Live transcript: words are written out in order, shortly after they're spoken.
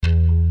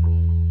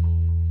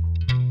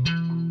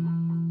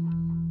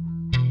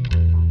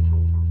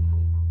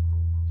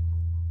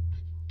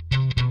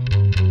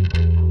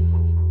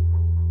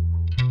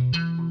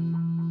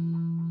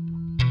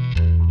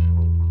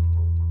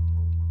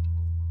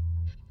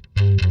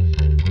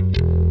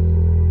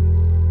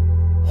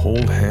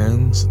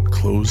hands and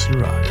close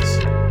your eyes.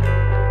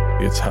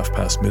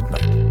 It's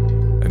midnight,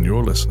 and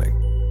you're listening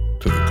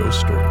to the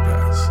Ghost Story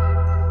Guys.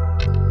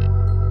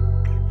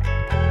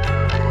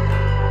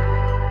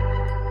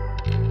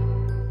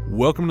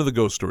 Welcome to the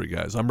Ghost Story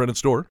Guys. I'm Brendan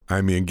Storr.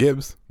 I'm Ian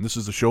Gibbs. And this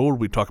is the show where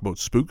we talk about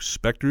spooks,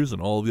 specters,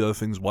 and all the other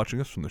things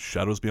watching us from the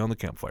shadows beyond the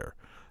campfire.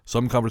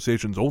 Some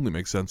conversations only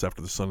make sense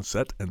after the sun is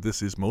set, and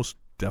this is most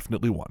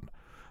definitely one.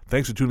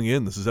 Thanks for tuning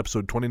in. This is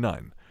episode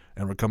 29,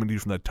 and we're coming to you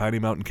from that tiny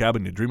mountain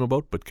cabin you dream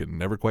about but can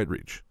never quite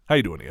reach. How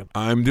you doing, Ian?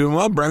 I'm doing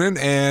well, Brendan,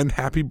 and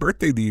happy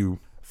birthday to you.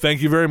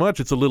 Thank you very much.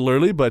 It's a little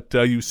early, but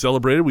you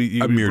celebrated.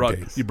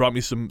 You brought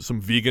me some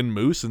vegan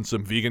mousse and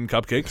some vegan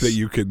cupcakes. That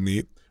you couldn't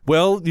eat.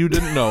 Well, you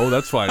didn't know.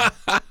 That's fine.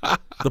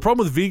 The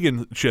problem with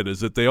vegan shit is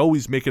that they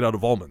always make it out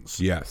of almonds.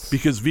 Yes.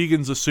 Because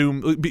vegans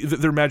assume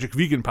their magic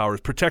vegan powers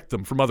protect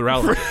them from other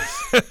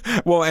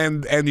allergens. Well,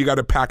 and you got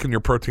to pack in your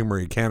protein where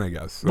you can, I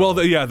guess. So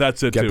well, yeah,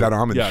 that's it get too. That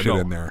almond shit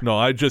in there. No,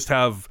 I just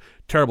have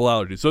terrible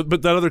allergies. So,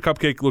 but that other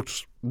cupcake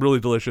looks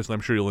really delicious, and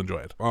I'm sure you'll enjoy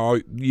it. Oh,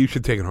 you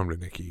should take it home to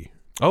Nikki.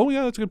 Oh,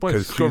 yeah, that's a good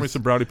point. Score me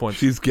some brownie points.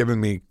 She's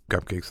given me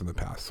cupcakes in the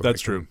past. So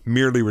that's true.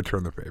 Merely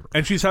return the favor.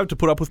 And she's having to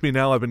put up with me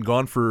now. I've been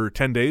gone for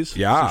 10 days.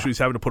 Yeah. So she's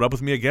having to put up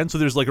with me again. So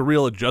there's like a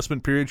real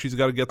adjustment period she's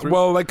got to get through.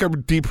 Well, like a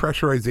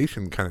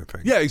depressurization kind of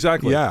thing. Yeah,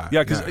 exactly. Yeah.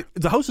 Yeah, because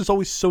the house is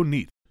always so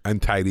neat.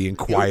 And tidy and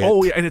quiet.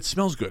 Oh, yeah, and it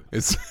smells good.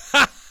 It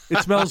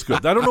smells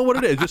good. I don't know what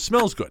it is. It just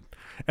smells good.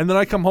 And then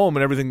I come home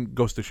and everything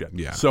goes to shit.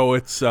 Yeah. So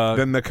it's...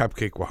 then the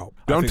cupcake will help.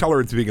 Don't tell her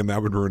it's vegan.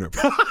 That would ruin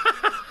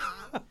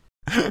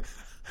it.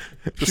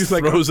 She's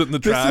like, throws it in the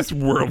trash. This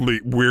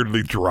is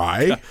weirdly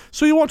dry. Yeah.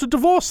 So you want a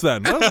divorce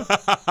then?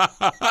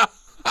 Huh?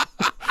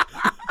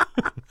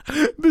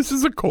 This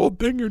is a cold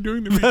thing you're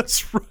doing to me.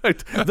 That's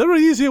right. There are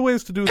easier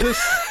ways to do this.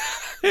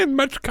 And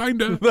much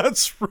kinder.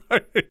 That's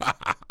right.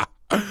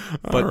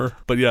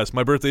 But yes,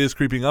 my birthday is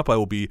creeping up. I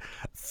will be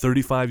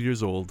 35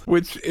 years old.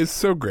 Which is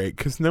so great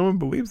because no one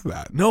believes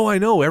that. No, I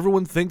know.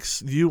 Everyone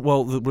thinks we're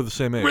the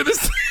same age. Which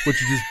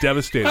is just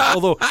devastating.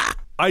 Although,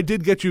 I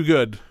did get you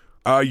good.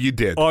 You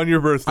did. On your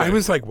birthday. I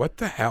was like, what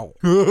the hell?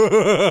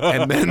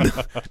 and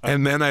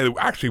then I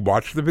actually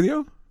watched the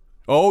video.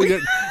 Oh, yeah.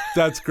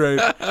 That's great.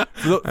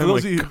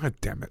 God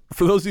damn it.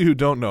 For those of you who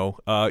don't know,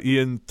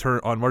 Ian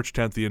on March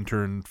 10th, Ian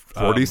turned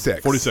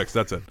 46. 46,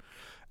 that's it.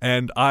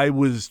 And I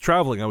was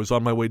traveling. I was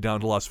on my way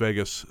down to Las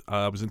Vegas.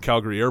 I was in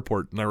Calgary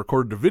Airport, and I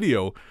recorded a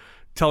video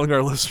telling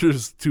our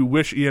listeners to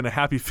wish Ian a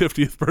happy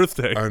 50th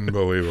birthday.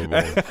 Unbelievable.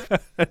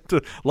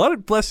 A lot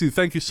of bless you.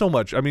 Thank you so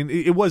much. I mean,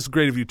 it was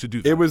great of you to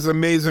do that. It was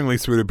amazingly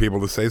sweet of people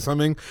to say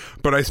something,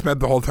 but I spent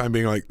the whole time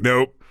being like,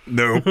 nope,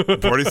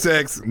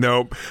 46,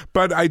 nope.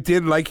 But I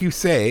did, like you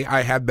say,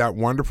 I had that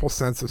wonderful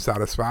sense of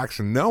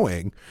satisfaction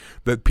knowing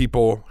that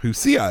people who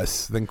see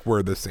us think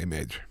we're the same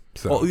age.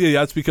 So. Well, yeah,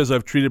 that's because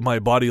I've treated my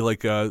body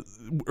like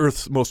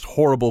Earth's most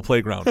horrible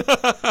playground.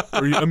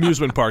 Or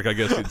amusement park, I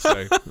guess you'd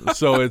say.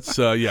 So it's,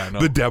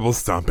 the devil's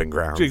stomping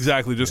ground.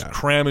 Exactly, just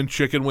cramming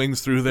chicken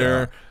wings through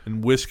there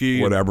and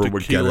whiskey whatever and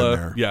would get in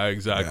there. Yeah,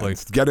 exactly.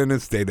 Yeah, get in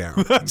and stay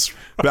down. That's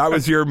right. That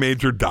was your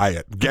major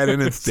diet. Get in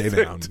and stay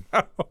down.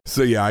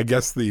 So, yeah, I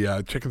guess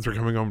the chickens are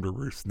coming home to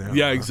roost now.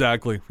 Yeah,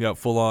 exactly. Yeah,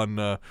 full on,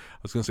 I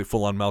was going to say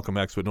full on Malcolm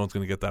X, but no one's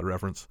going to get that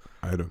reference.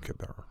 I don't get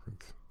that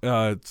reference.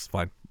 It's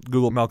fine.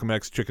 Google Malcolm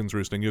X chickens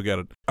roosting. You'll get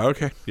it.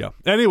 Okay. Yeah.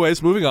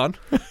 Anyways, moving on.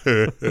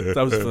 That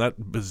was that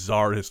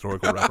bizarre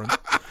historical reference.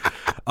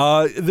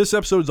 This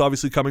episode is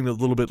obviously coming a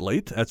little bit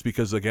late. That's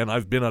because, again,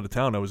 I've been out of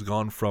town. I was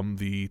gone from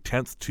the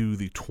 10th to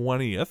the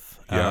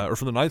 20th, or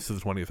from the 9th to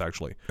the 20th,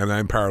 actually. And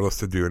I'm powerless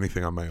to do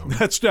anything on my own.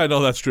 That's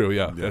true.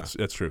 Yeah.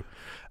 That's true.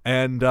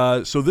 And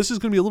so this is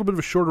going to be a little bit of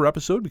a shorter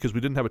episode because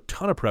we didn't have a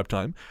ton of prep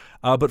time.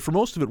 But for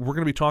most of it, we're going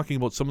to be talking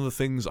about some of the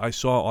things I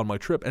saw on my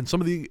trip and some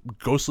of the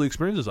ghostly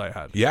experiences I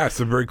had. Yeah,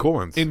 some very cool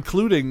ones.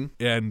 Including,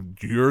 and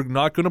you're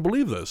not going to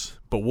believe this,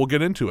 but we'll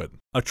get into it,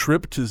 a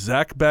trip to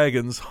Zach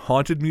Bagans'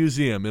 Haunted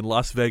Museum in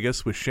Las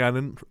Vegas with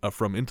Shannon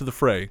from Into the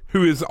Fray.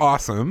 Who is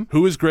awesome.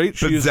 Who is great.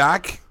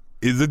 Zach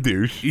is a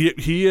douche.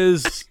 He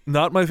is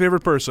not my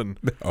favorite person.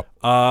 No.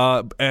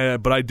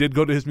 But I did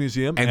go to his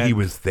museum. And he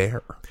was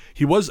there.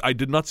 He was. I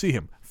did not see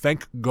him.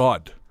 Thank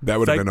God. That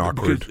would have been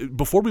awkward.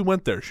 Before we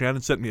went there,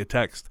 Shannon sent me a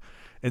text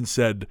and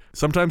said,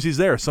 sometimes he's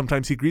there,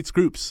 sometimes he greets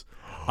groups.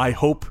 I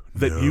hope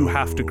that you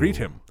have to greet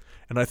him.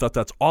 And I thought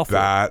that's awful.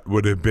 That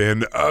would have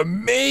been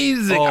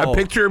amazing. A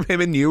picture of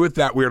him and you with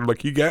that weird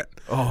look you get.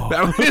 Oh,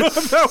 that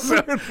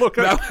would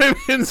have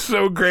been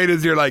so great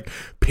as you're like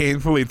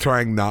painfully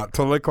trying not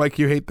to look like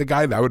you hate the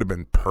guy. That would have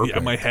been perfect.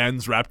 Yeah, my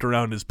hands wrapped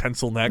around his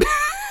pencil neck.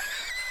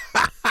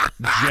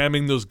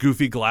 Jamming those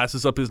goofy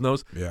glasses up his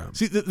nose. Yeah.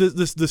 See,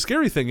 the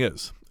scary thing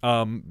is,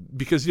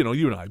 because you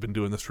and I have been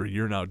doing this for a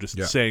year now, just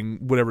saying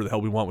whatever the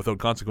hell we want without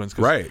consequence.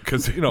 Right,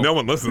 because no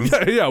one listens.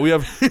 Yeah, we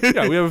have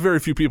very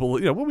few people.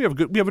 We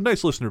have a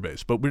nice listener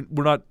base, but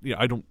we're not.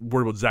 I don't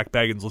worry about Zach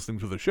Bagans listening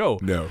to the show.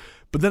 No.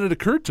 But then it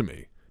occurred to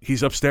me,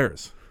 he's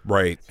upstairs.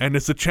 Right. And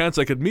it's a chance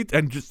I could meet,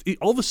 and just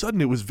all of a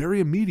sudden it was very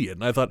immediate,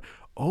 and I thought,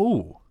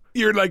 oh.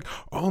 You're like,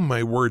 oh,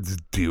 my words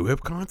do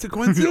have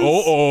consequences?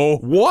 Oh.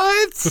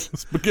 What?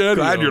 Spaghetti.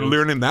 Glad you're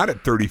learning that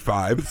at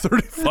 35.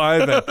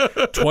 35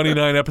 and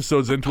 29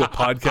 episodes into a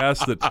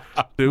podcast that...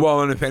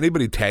 Well, and if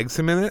anybody tags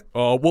him in it.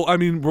 Well, I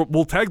mean,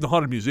 we'll tag the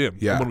Haunted Museum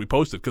when we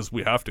post it because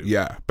we have to.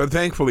 Yeah, but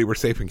thankfully we're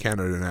safe in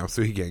Canada now,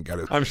 so he can't get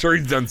it. I'm sure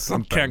he's done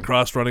something. Can't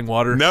cross running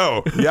water.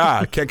 No,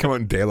 yeah, can't come out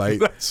in daylight.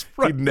 That's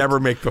right. He'd never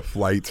make the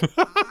flight.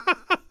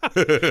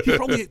 He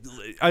probably.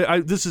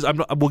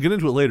 We'll get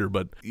into it later,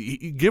 but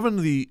given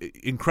the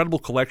incredible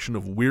collection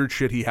of weird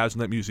shit he has in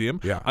that museum,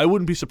 I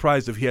wouldn't be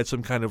surprised if he had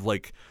some kind of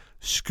like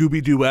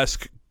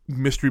Scooby-Doo-esque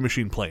mystery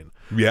machine plane.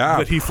 Yeah,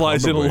 that he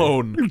flies in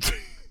alone.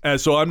 And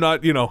so I'm not,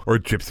 or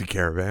Gypsy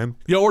Caravan.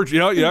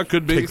 Yeah,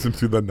 could be. Takes him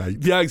through the night.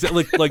 Yeah,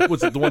 exactly. Like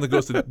what's it? The one that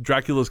goes to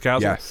Dracula's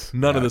castle. Yes.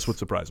 None of this would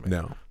surprise me.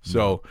 No.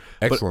 So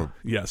excellent.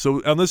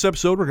 So on this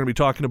episode, we're going to be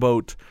talking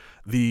about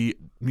the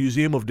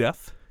Museum of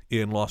Death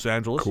in Los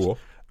Angeles. Cool.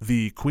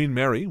 The Queen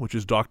Mary, which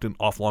is docked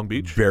off Long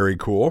Beach. Very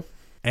cool.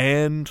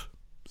 And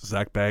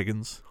Zach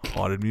Bagans'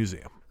 Haunted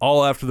Museum.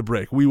 All after the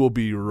break. We will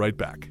be right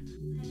back.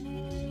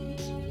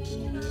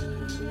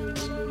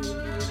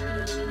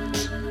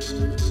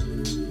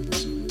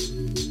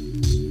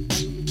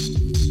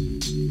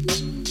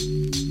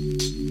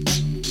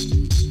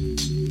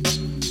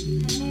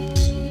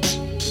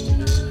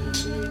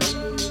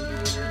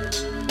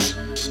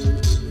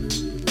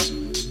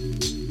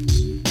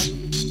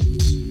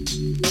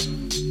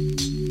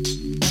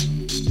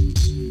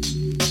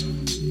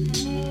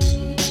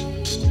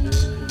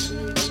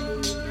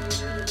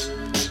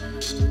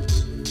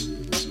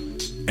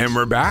 And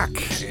we're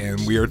back,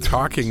 and we are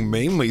talking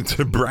mainly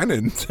to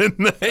Brennan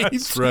tonight.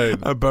 That's right.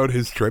 About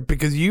his trip,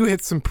 because you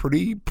hit some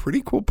pretty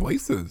cool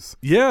places.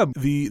 Yeah,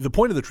 the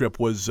point of the trip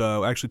was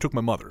I actually took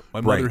my mother.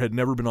 My mother had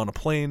never been on a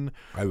plane.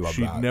 I love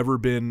She'd that. never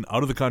been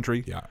out of the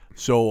country. Yeah.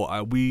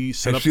 So we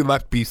set up. She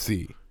left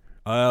BC?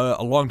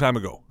 A long time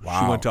ago.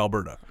 Wow. She went to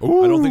Alberta.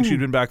 Ooh. I don't think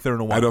she'd been back there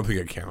in a while. I don't think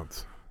it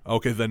counts.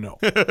 Okay, then no.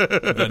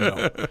 Then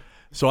no.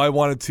 So I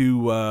wanted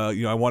to,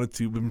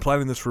 we've been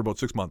planning this for about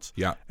 6 months.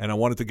 Yeah. And I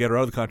wanted to get her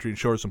out of the country and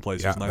show her some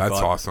places. Yeah, and I that's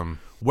thought, awesome.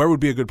 Where would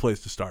be a good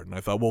place to start? And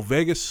I thought, well,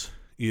 Vegas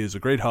is a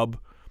great hub.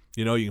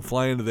 You can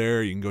fly into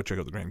there. You can go check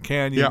out the Grand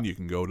Canyon. Yeah. You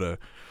can go to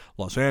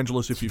Los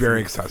Angeles. It's very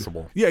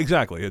accessible. Yeah,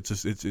 exactly.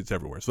 It's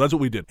everywhere. So that's what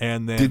we did.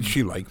 And then did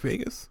she like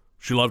Vegas?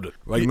 She loved it.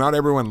 Like, not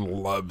everyone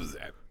loves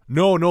it.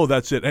 No,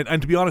 that's it.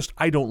 And to be honest,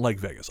 I don't like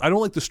Vegas. I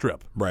don't like the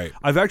Strip. Right.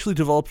 I've actually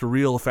developed a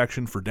real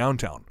affection for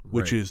downtown,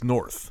 which is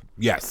north.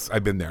 Yes,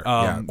 I've been there.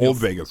 Old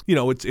Vegas.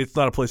 It's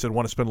not a place I'd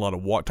want to spend a lot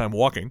of time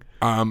walking.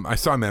 I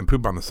saw a man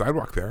poop on the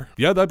sidewalk there.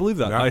 Yeah, I believe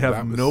that. Yeah, I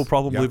have no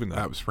problem believing that.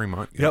 That was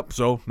Fremont. Yeah. Yep.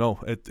 So, no,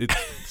 it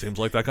seems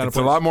like that kind of It's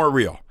place. a lot more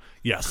real.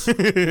 Yes.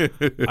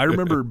 I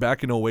remember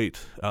back in 2008,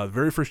 the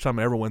very first time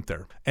I ever went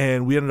there,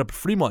 and we ended up at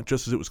Fremont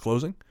just as it was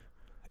closing.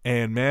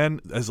 And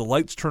man, as the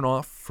lights turn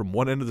off from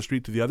one end of the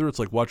street to the other, it's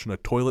like watching a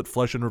toilet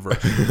flush in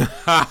reverse.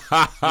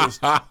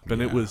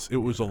 It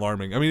was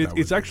alarming. I mean,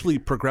 it's actually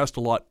progressed a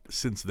lot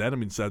since then. I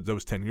mean, that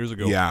was 10 years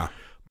ago. Yeah.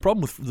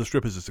 Problem with the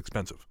Strip is it's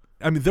expensive.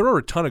 I mean, there are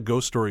a ton of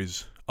ghost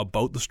stories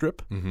about the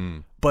Strip,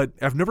 but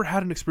I've never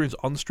had an experience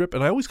on the Strip,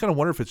 and I always kind of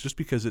wonder if it's just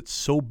because it's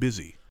so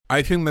busy.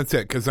 I think that's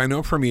it, because I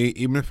know for me,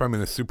 even if I'm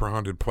in a super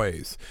haunted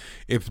place,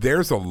 if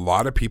there's a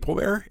lot of people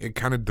there, it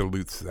kind of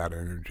dilutes that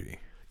energy.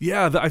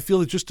 Yeah, I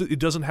feel it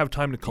doesn't have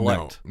time to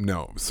collect.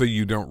 No. So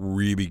you don't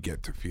really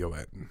get to feel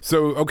it.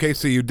 So, okay,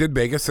 so you did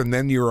Vegas, and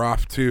then you were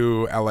off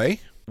to L.A.?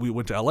 We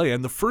went to L.A.,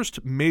 and the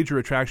first major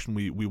attraction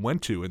we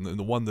went to, and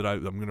the one that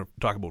I'm going to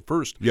talk about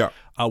first,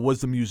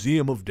 was the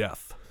Museum of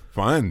Death.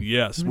 Fun.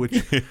 Yes, which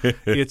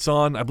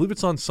I believe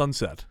it's on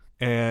Sunset,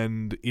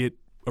 and it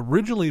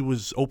originally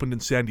was opened in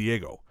San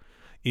Diego.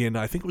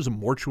 I think it was a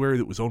mortuary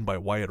that was owned by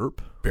Wyatt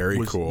Earp.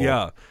 Very cool.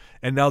 Yeah,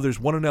 and now there's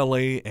one in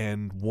L.A.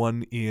 and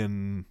one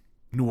in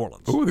New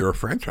Orleans. Oh, they're a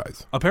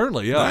franchise.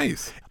 Apparently, yeah.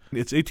 Nice.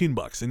 It's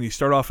 $18, and you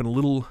start off in a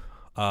little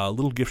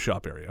gift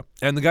shop area.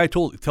 And the guy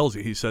tells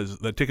you, he says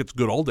that ticket's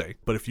good all day,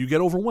 but if you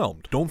get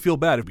overwhelmed, don't feel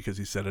bad because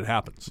he said it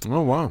happens.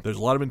 Oh, wow. There's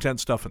a lot of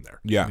intense stuff in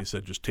there. Yeah. And he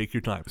said, just take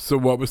your time. So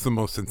what was the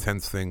most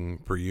intense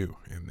thing for you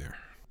in there?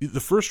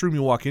 The first room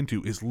you walk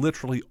into is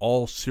literally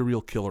all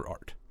serial killer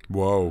art.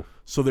 Whoa.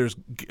 So there's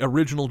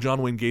original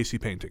John Wayne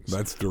Gacy paintings.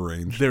 That's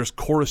deranged. There's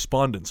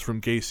correspondence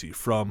from Gacy,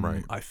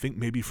 I think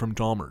maybe from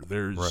Dahmer.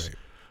 There's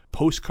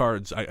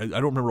postcards. I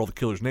don't remember all the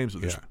killers' names,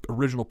 but there's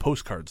original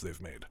postcards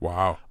they've made.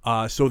 Wow.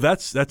 So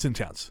that's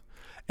intense.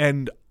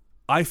 And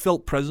I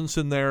felt presence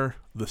in there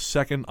the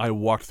second I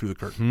walked through the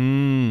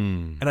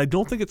curtain. And I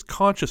don't think it's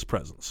conscious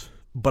presence,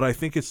 but I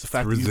think it's the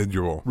fact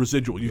residual.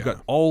 You've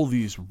got all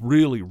these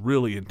really,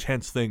 really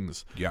intense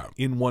things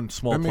in one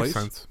small place.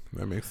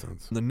 That makes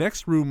sense. In the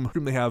next room,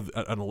 they have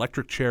an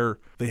electric chair.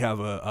 They have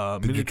a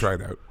Did you try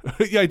it out?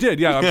 Yeah, I did.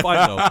 Yeah, I'm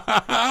fine though.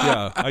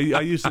 Yeah,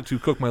 I used it to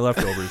cook my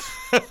leftovers.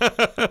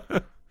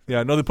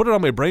 Yeah, no, they put it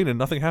on my brain and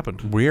nothing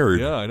happened. Weird.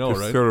 Yeah, I know,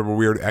 Just right? Sort of a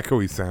weird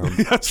echoey sound.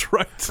 That's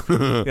right.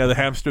 Yeah, the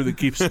hamster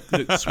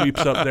that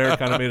sweeps up there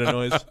kind of made a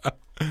noise.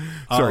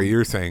 Sorry,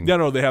 you're saying. Yeah,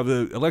 no, they have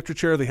the electric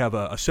chair. They have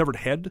a severed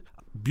head,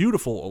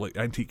 beautiful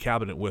antique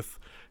cabinet with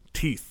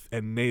teeth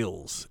and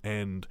nails,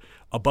 and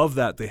above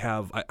that they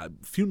have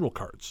funeral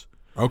cards.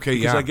 Okay,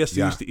 Because I guess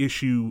they used to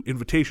issue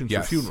invitations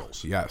Yes, for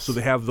funerals. yes. So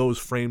they have those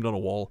framed on a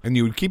wall. And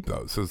you would keep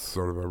those as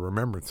sort of a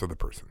remembrance of the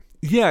person.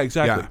 Yeah,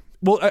 exactly. Yeah.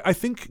 Well, I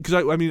think, because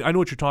I mean, I know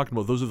what you're talking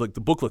about. Those are like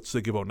the booklets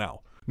they give out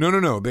now.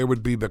 No. They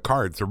would be the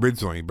cards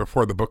originally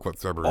before the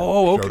booklets ever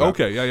Oh, showed up.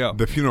 okay, yeah.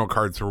 The funeral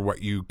cards were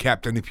what you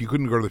kept, and if you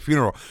couldn't go to the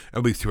funeral,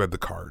 at least you had the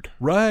card.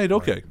 Right,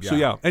 okay. Right, So,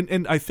 yeah.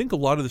 And I think a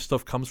lot of this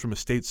stuff comes from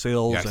estate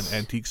sales Yes. and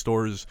antique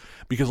stores,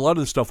 because a lot of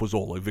this stuff was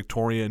old, like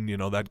Victorian,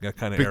 that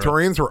kind of era.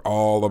 Victorians were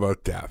all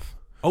about death.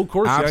 Oh, of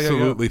course,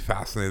 Absolutely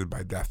fascinated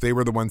by death. They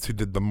were the ones who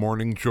did the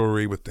mourning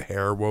jewelry with the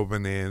hair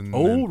woven in.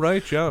 Oh, and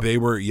right, yeah. They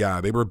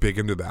were big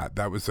into that.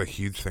 That was a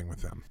huge thing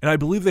with them. And I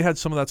believe they had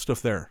some of that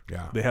stuff there.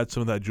 Yeah. They had some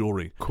of that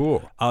jewelry.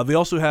 Cool. They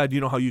also had,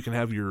 how you can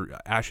have your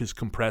ashes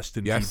compressed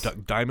into Yes.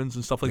 diamonds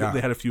and stuff like Yeah. that.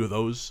 They had a few of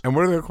those. And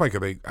what do they look like?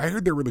 I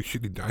heard they're really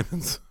shitty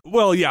diamonds.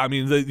 Well, yeah, I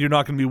mean, you're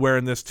not going to be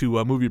wearing this to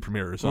a movie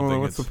premiere or something. Well,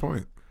 what's the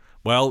point?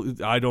 Well,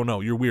 I don't know.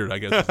 You're weird, I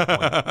guess. Is the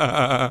point.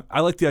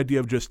 I like the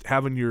idea of just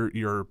having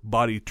your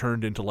body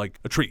turned into like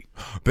a tree.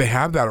 They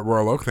have that at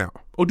Royal Oak now.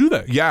 Oh, do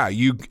they? Yeah,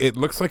 it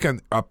looks like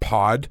a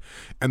pod,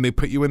 and they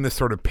put you in this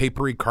sort of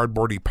papery,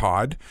 cardboardy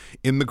pod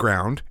in the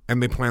ground,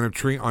 and they plant a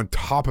tree on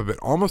top of it,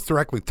 almost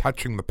directly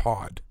touching the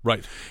pod.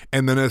 Right.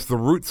 And then as the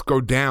roots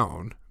go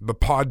down, the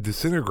pod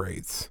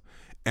disintegrates,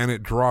 and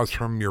it draws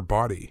from your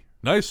body.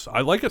 Nice. I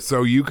like it.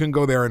 So you can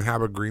go there and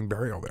have a green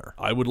burial there.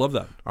 I would love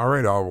that. All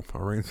right, I'll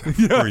arrange that.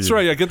 Yeah, for that's you.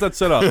 right. Yeah, get that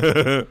set up.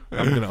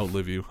 I'm going to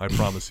outlive you. I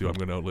promise you I'm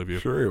going to outlive you.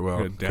 Sure you will. I'm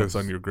gonna dance 'cause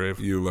on your grave.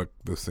 You look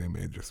the same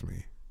age as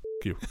me.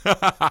 Thank you.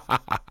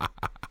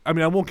 I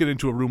mean, I won't get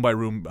into a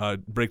room-by-room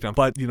breakdown,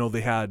 but,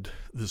 they had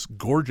this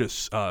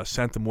gorgeous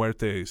Santa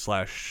Muerte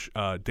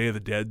 / Day of the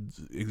Dead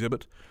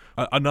exhibit.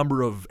 A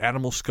number of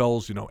animal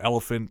skulls,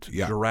 elephant,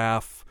 Yeah.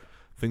 giraffe,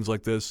 things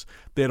like this.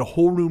 They had a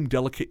whole room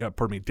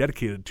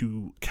dedicated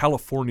to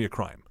California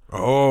crime.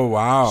 Oh,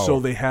 wow. So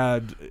they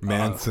had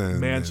Manson.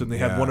 They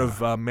had one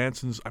of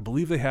Manson's, I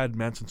believe they had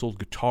Manson's old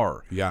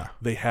guitar. Yeah.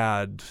 They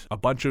had a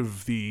bunch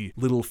of the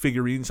little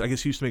figurines. I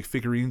guess he used to make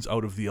figurines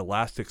out of the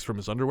elastics from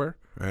his underwear.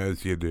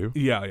 As you do.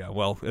 Yeah.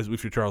 Well, as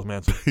if you're Charles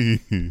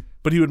Manson.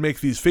 But he would make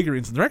these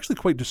figurines, and they're actually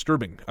quite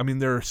disturbing. I mean,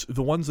 the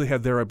ones they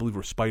had there, I believe,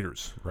 were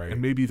spiders. Right.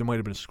 And maybe there might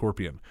have been a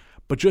scorpion.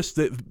 But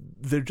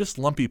they're just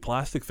lumpy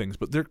plastic things,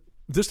 but they're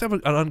just have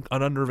an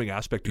unnerving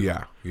aspect to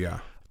them. Yeah.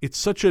 It's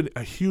such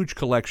a huge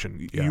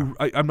collection. Yeah.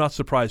 I'm not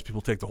surprised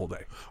people take the whole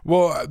day.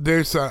 Well,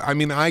 there's, I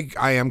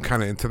am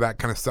kind of into that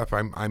kind of stuff.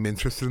 I'm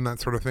interested in that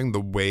sort of thing,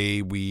 the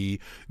way we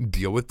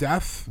deal with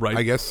death, Right.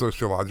 I guess,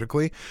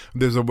 sociologically.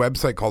 There's a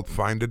website called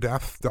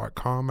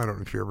findadeath.com. I don't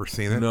know if you've ever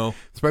seen it. No.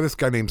 It's by this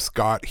guy named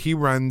Scott. He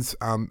runs,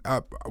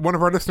 one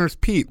of our listeners,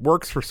 Pete,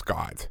 works for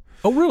Scott.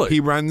 Oh, really? He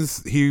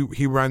runs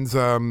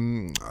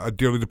a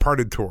Dearly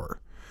Departed tour.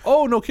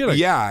 Oh, no kidding.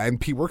 Yeah,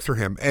 and Pete works for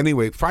him.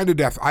 Anyway, Find a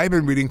Death. I've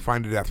been reading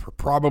Find a Death for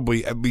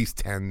probably at least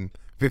 10,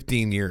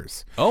 15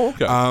 years. Oh,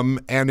 okay.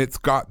 And it's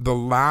got the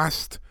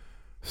last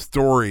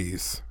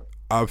stories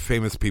of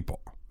famous people.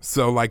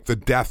 So like the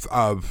death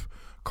of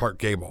Clark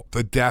Gable,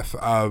 the death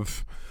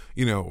of,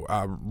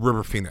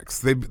 River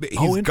Phoenix.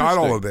 He's got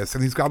all of this,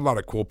 and he's got a lot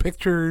of cool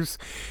pictures,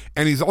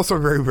 and he's also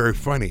very, very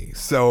funny.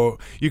 So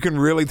you can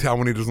really tell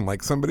when he doesn't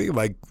like somebody,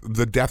 like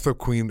the death of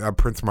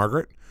Prince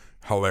Margaret.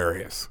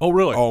 Hilarious. Oh,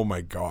 really? Oh,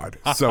 my God.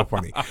 So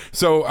funny.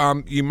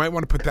 So you might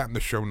want to put that in the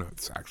show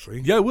notes,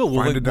 actually. Yeah, we'll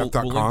link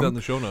Findadeath.com. that in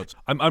the show notes.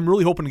 I'm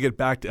really hoping to get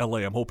back to LA.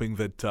 I'm hoping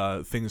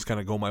that things kind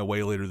of go my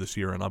way later this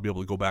year, and I'll be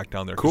able to go back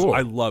down there. 'Cause Cool.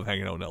 I love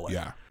hanging out in LA.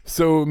 Yeah.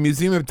 So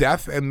Museum of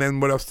Death, and then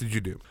what else did you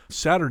do?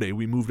 Saturday,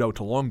 we moved out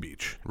to Long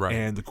Beach Right.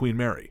 and the Queen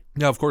Mary.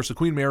 Now, of course, the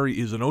Queen Mary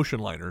is an ocean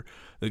liner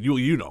that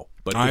you know.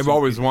 But I've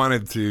always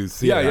wanted to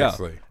see it,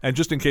 actually. And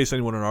just in case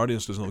anyone in our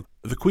audience doesn't know,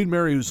 the Queen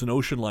Mary is an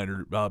ocean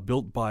liner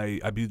built by,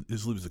 I believe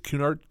it was the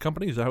Cunard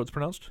Company. Is that how it's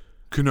pronounced?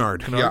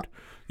 Cunard.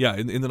 Yeah,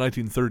 in the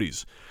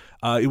 1930s.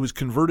 It was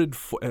converted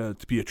to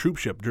be a troop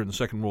ship during the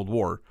Second World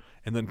War,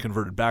 and then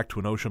converted back to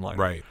an ocean liner.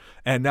 Right.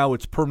 And now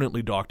it's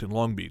permanently docked in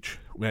Long Beach.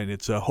 And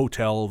it's a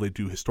hotel. They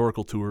do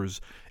historical tours.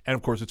 And,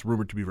 of course, it's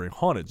rumored to be very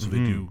haunted, so they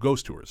do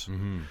ghost tours.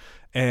 Mm-hmm.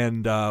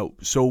 And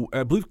so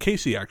I believe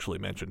Casey actually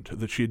mentioned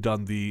that she had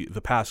done the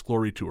Past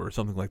Glory tour or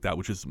something like that,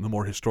 which is the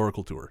more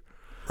historical tour.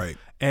 Right.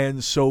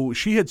 And so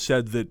she had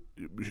said that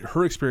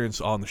her experience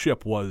on the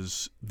ship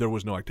was there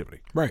was no activity.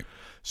 Right.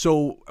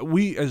 So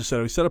as I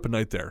said, we set up a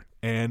night there.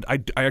 And I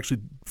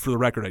actually, for the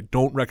record, I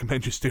don't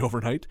recommend you stay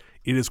overnight.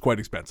 It is quite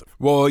expensive.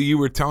 Well, you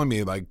were telling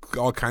me like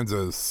all kinds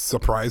of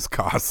surprise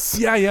costs.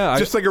 Yeah.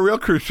 Just like a real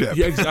cruise ship.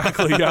 Yeah,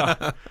 exactly.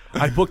 Yeah,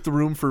 I booked the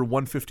room for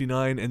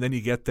 $159, and then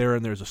you get there,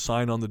 and there's a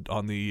sign on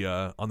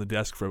the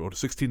desk for about a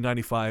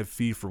 $16.95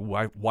 fee for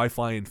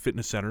Wi-Fi and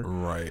fitness center.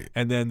 Right.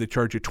 And then they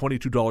charge you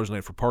 $22 a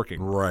night for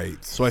parking.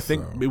 Right. So I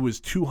think it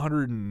was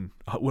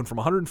went from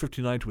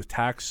 $159 to with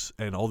tax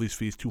and all these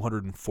fees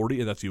 $240,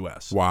 and that's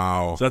US.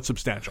 Wow. So that's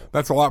substantial.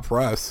 That's a lot for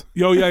us.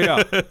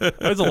 Yeah.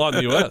 That's a lot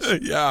in the US.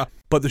 Yeah.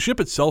 But the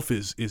ship itself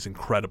is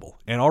incredible,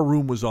 and our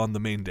room was on the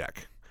main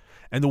deck.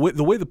 And the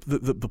way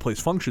the place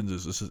functions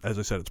is, as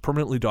I said, it's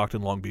permanently docked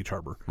in Long Beach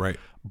Harbor. Right.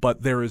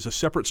 But there is a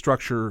separate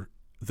structure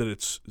that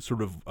it's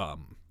sort of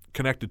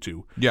connected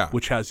to,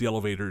 which has the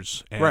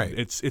elevators, and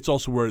it's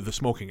also where the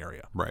smoking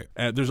area. Right.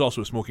 And there's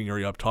also a smoking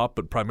area up top,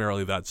 but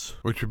primarily that's...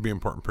 Which would be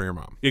important for your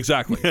mom.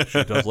 Exactly.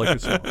 She does like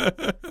it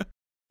so.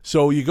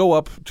 So you go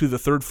up to the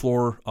third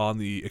floor on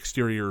the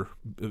exterior,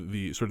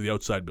 the sort of the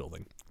outside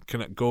building.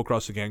 Go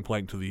across the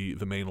gangplank to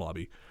the main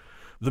lobby.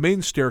 The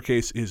main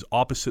staircase is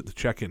opposite the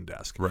check-in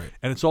desk, right?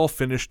 And it's all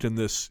finished in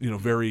this,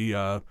 very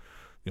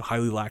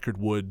highly lacquered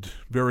wood,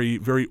 very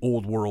very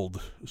old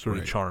world sort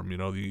of charm.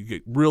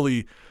 It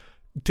really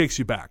takes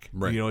you back.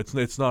 Right.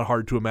 It's not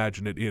hard to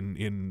imagine it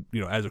in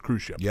as a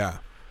cruise ship. Yeah.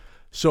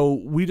 So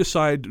we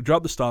decide to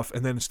drop the stuff,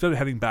 and then instead of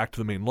heading back to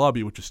the main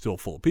lobby, which is still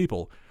full of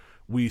people,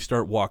 we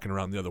start walking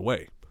around the other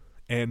way.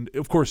 And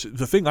of course,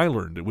 the thing I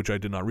learned, which I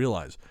did not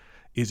realize,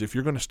 is if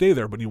you're going to stay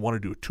there but you want to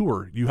do a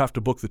tour, you have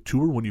to book the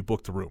tour when you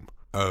book the room.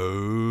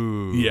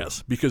 Oh.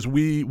 Yes, because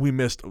we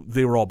missed,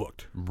 they were all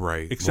booked.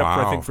 Right. Except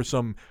for, I think, for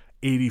some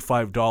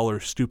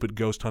 $85 stupid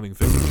ghost hunting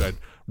thing, which I'd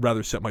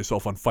rather set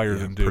myself on fire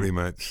than do. Pretty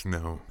much,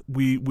 no.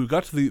 We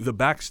got to the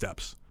back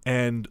steps,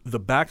 and the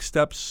back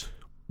steps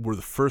were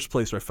the first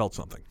place where I felt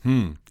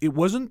something. It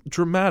wasn't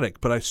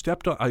dramatic, but I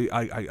stepped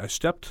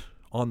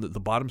on the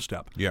bottom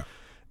step. Yeah.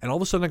 And all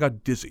of a sudden I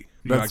got dizzy.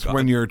 That's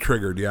when you're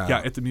triggered, yeah. Yeah,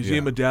 at the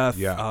Museum of Death.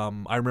 Yeah.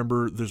 I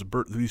remember there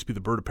used to be the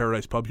Bird of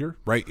Paradise pub here.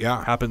 Right,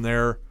 yeah. Happened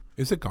there.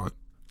 Is it gone?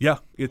 Yeah,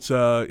 it's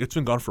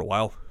been gone for a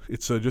while.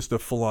 It's just a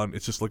full-on,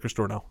 it's just a liquor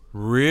store now.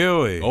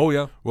 Really? Oh,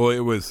 yeah. Well, it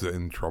was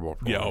in trouble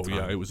for a long time.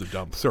 Yeah, it was a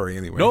dump. Sorry,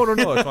 anyway. No,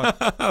 it's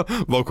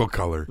fine. Local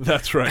color.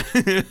 That's right.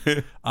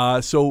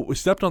 So we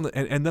stepped on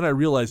and then I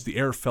realized the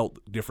air felt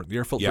different. The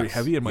air felt very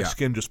heavy, and my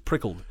skin just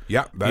prickled.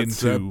 Yeah,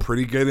 that's a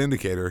pretty good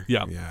indicator.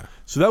 Yeah.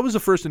 So that was the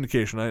first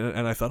indication,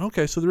 and I thought,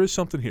 okay, so there is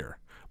something here.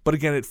 But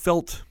again, it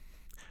felt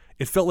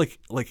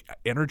like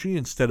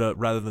energy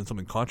rather than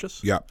something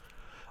conscious. Yeah.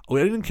 I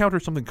didn't encounter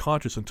something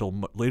conscious until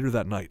later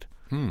that night,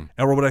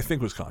 or what I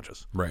think was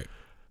conscious. Right.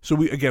 So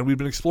we've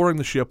been exploring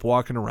the ship,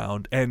 walking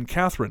around, and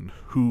Catherine,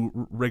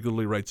 who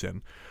regularly writes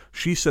in,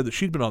 she said that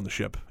she'd been on the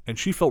ship, and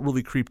she felt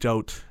really creeped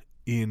out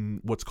in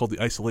what's called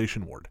the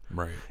isolation ward.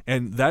 Right.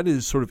 And that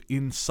is sort of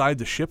inside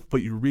the ship,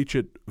 but you reach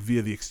it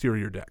via the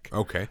exterior deck.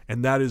 Okay.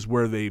 And that is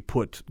where they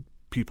put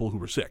people who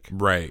were sick.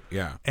 Right,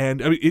 yeah.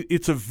 And I mean,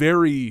 it's a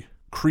very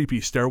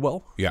creepy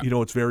stairwell. Yeah.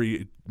 It's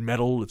very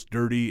metal, it's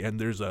dirty, and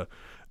there's a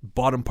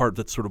bottom part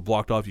that's sort of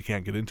blocked off you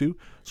can't get into.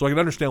 So I can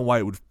understand why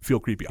it would feel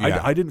creepy. Yeah.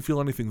 I didn't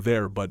feel anything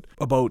there, but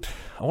I want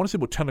to say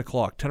about 10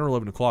 or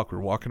 11 o'clock, we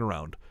were walking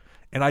around.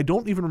 And I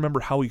don't even remember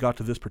how we got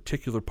to this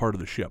particular part of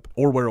the ship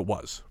or where it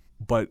was.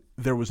 But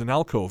there was an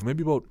alcove,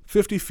 maybe about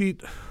 50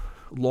 feet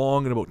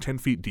long and about 10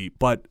 feet deep.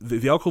 But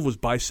the alcove was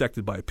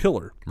bisected by a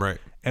pillar. Right.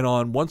 And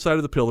on one side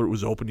of the pillar, it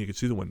was open. You could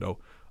see the window.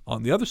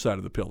 On the other side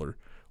of the pillar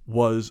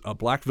was a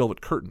black velvet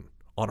curtain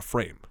on a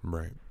frame.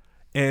 Right.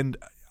 And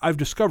I've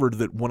discovered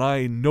that when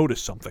I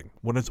notice something,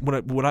 when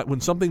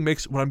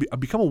I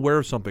become aware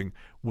of something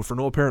for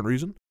no apparent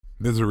reason,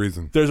 there's a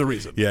reason.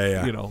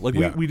 Yeah.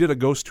 We did a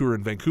ghost tour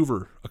in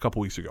Vancouver a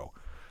couple weeks ago,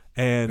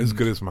 and as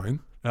good as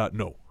mine.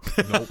 No.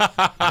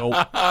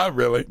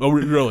 Really? Oh,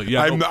 really?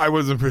 Yeah. I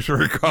wasn't for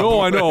sure. No,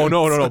 I know.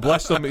 No.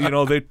 Bless them.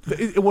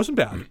 It wasn't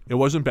bad. It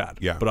wasn't bad.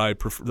 Yeah. But I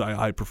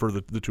prefer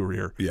the tour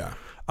here. Yeah.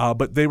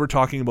 But they were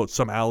talking about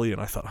some alley,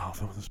 and I thought,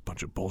 oh, this is a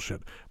bunch of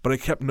bullshit. But I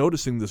kept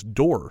noticing this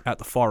door at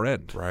the far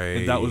end. Right.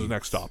 And that was the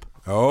next stop.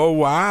 Oh,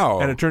 wow.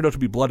 And it turned out to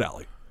be Blood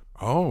Alley.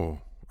 Oh,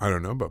 I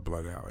don't know about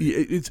Blood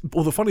Alley.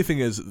 The funny thing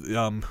is,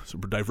 so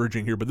we're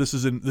diverging here, but this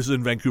is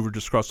in Vancouver,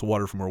 just across the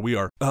water from where we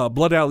are.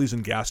 Blood Alley's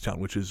in Gastown,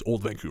 which is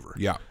old Vancouver.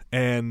 Yeah.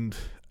 And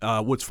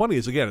what's funny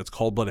is, again, it's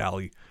called Blood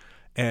Alley.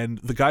 And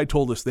the guy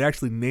told us they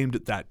actually named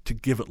it that to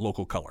give it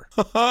local color.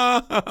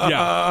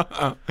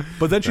 Yeah.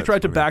 But then she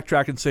tried to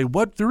backtrack and say,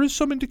 there is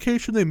some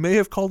indication they may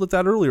have called it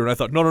that earlier. And I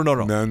thought, no.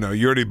 No,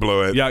 you already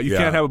blew it. Yeah, you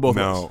can't have it both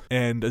ways.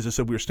 And as I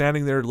said, we were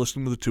standing there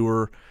listening to the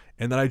tour,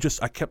 and then I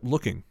kept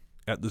looking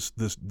at this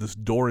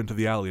door into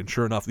the alley, and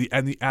sure enough,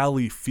 the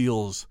alley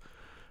feels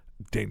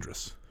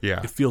dangerous.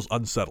 Yeah. It feels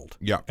unsettled.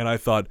 Yeah. And I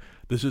thought,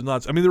 this is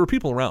not... I mean, there were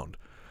people around,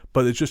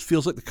 but it just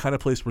feels like the kind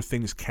of place where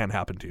things can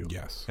happen to you.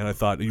 Yes. And I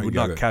thought, you would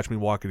not catch me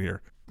walking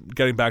here.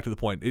 Getting back to the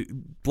point,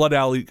 Blood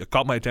Alley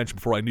caught my attention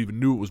before I even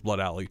knew it was Blood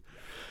Alley.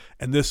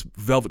 And this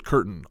velvet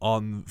curtain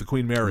on the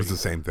Queen Mary... It was the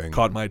same thing.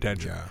 ...caught my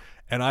attention. Yeah.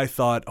 And I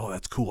thought, oh,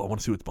 that's cool. I want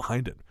to see what's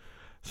behind it.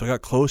 So I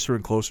got closer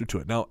and closer to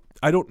it. Now,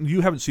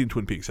 you haven't seen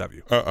Twin Peaks, have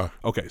you?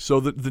 Okay,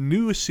 so the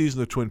newest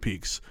season of Twin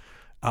Peaks,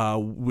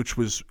 which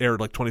was aired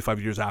like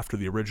 25 years after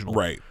the original,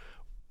 right,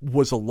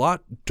 was a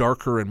lot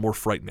darker and more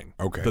frightening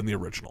than the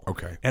original.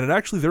 Okay. And it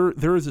actually,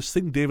 there is this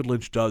thing David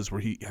Lynch does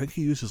where I think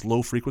he uses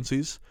low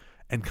frequencies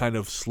and kind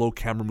of slow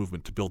camera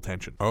movement to build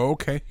tension. Oh,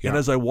 okay. Yeah. And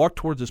as I walked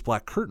towards this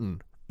black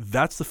curtain,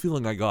 that's the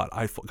feeling I got.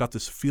 I got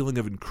this feeling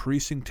of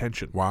increasing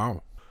tension.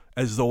 Wow.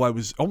 as though I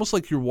was almost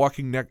like you're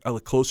walking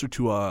closer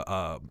to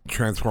a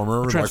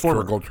transformer.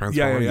 Electrical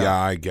transformer. Yeah,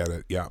 I get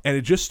it. Yeah. And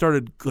it just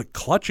started like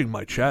clutching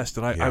my chest,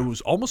 and I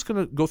was almost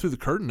going to go through the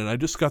curtain, and I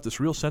just got this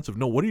real sense of,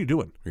 no, what are you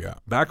doing? Yeah.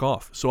 Back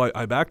off. So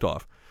I backed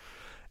off.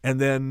 And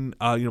then,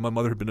 my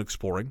mother had been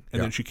exploring,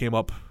 and then she came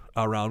up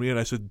around me, and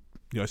I said,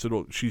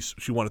 well,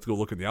 she wanted to go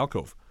look in the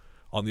alcove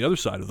on the other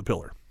side of the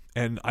pillar.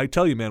 And I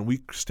tell you, man,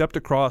 we stepped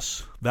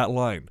across that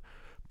line,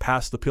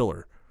 past the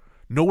pillar,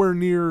 nowhere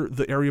near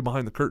the area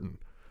behind the curtain.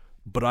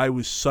 But I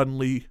was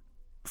suddenly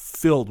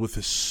filled with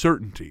this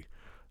certainty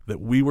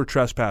that we were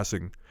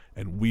trespassing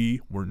and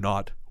we were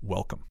not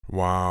welcome.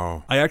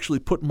 Wow. I actually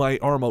put my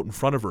arm out in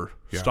front of her,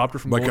 stopped her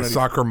from like going a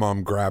soccer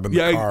mom grabbing the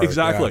car. Yeah,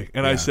 exactly.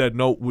 And I said,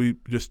 no, we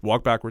just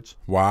walk backwards.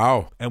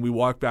 Wow. And we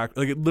walked back.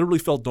 Like, it literally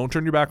felt, don't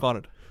turn your back on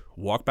it.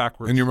 Walk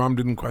backwards. And your mom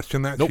didn't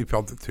question that? Nope. She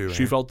felt it too.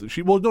 She felt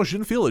it. No, she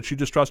didn't feel it. She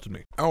just trusted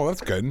me. Oh,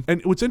 that's good.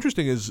 And what's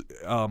interesting is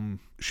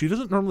she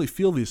doesn't normally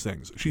feel these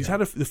things. She's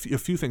had a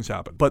few things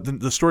happen. But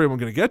the story I'm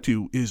going to get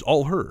to is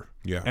all her.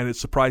 Yeah. And it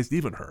surprised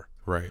even her.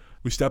 Right.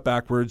 We stepped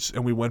backwards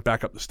and we went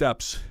back up the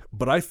steps.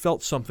 But I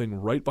felt something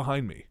right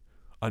behind me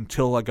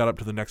until I got up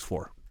to the next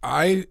floor.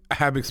 I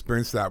have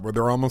experienced that where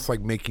they're almost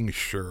like making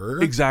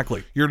sure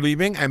exactly you're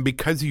leaving, and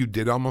because you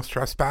did almost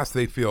trespass,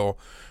 they feel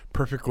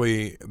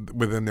perfectly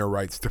within their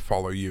rights to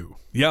follow you.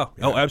 Yeah.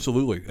 Oh,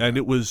 absolutely. And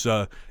it was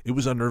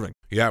unnerving.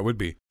 Yeah, it would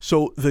be.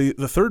 So the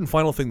third and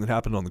final thing that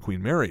happened on the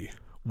Queen Mary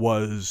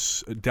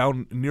was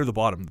down near the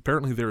bottom.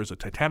 Apparently there is a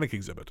Titanic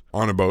exhibit.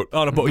 On a boat.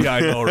 Yeah, I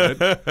know, right?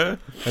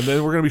 And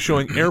then we're going to be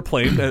showing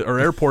Airplane, or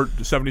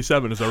Airport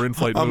 77 is our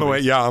in-flight on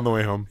movie. On the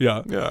way home.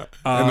 Yeah. Yeah.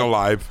 And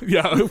alive.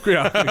 Yeah,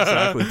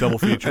 exactly. Double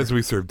feature. As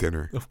we serve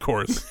dinner. Of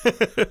course.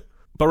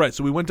 But right,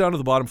 so we went down to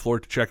the bottom floor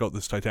to check out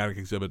this Titanic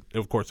exhibit.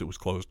 Of course, it was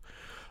closed.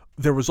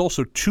 There was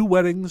also 2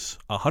 weddings,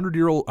 a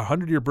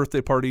 100-year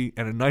birthday party,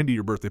 and a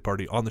 90-year birthday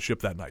party on the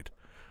ship that night.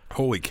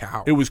 Holy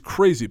cow. It was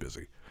crazy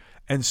busy.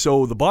 And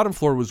so the bottom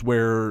floor was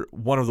where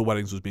one of the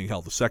weddings was being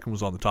held. The second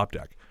was on the top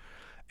deck.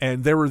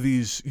 And there were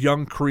these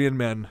young Korean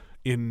men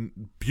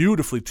in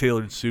beautifully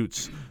tailored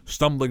suits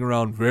stumbling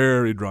around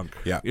very drunk.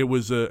 Yeah.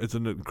 It's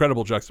an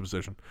incredible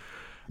juxtaposition.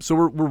 So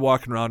we're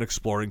walking around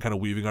exploring, kind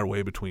of weaving our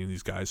way between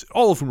these guys.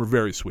 All of them were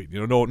very sweet.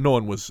 No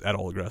one was at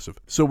all aggressive.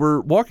 So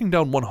we're walking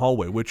down one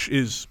hallway, which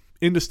is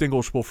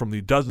indistinguishable from the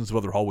dozens of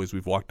other hallways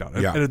we've walked down.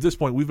 And at this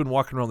point, we've been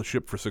walking around the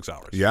ship for 6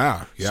 hours.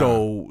 Yeah.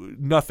 So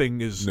nothing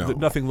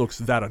looks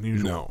that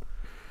unusual. No.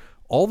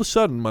 All of a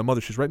sudden, my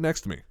mother, she's right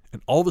next to me,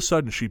 and all of a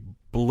sudden she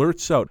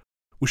blurts out,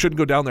 "We shouldn't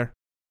go down there."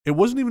 It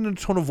wasn't even in a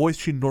tone of voice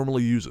she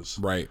normally uses.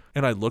 Right.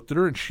 And I looked at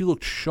her, and she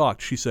looked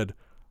shocked. She said,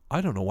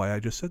 "I don't know why I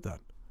just said that."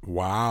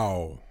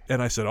 Wow.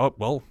 And I said, "Oh,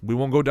 well, we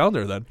won't go down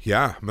there then."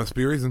 Yeah, must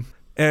be a reason.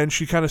 And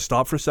she kind of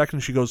stopped for a second,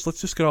 and she goes,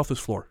 "Let's just get off this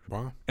floor."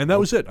 Wow. And that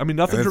was it. I mean,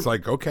 nothing. And it's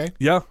like, okay.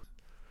 Yeah.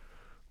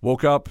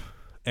 Woke up,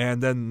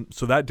 and then,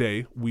 so that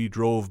day, we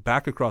drove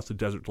back across the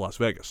desert to Las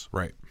Vegas.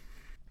 Right.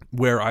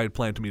 Where I had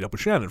planned to meet up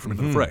with Shannon from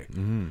Into the Fray.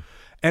 Mm-hmm.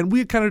 And we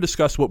had kind of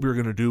discussed what we were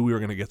going to do. We were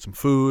going to get some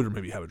food or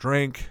maybe have a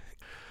drink.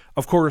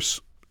 Of course,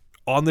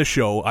 on this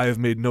show, I have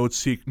made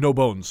no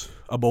bones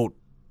about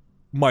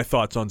my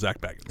thoughts on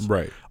Zach Bagans.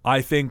 Right.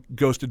 I think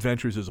Ghost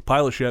Adventures is a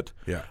pile of shit.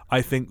 Yeah.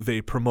 I think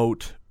they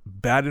promote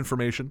bad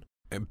information.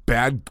 And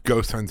bad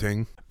ghost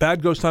hunting.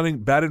 Bad ghost hunting,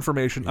 bad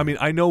information. I mean,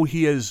 I know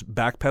he has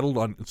backpedaled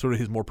on sort of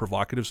his more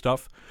provocative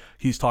stuff.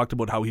 He's talked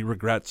about how he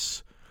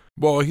regrets.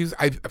 Well,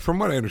 from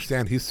what I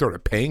understand, he's sort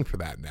of paying for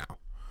that now.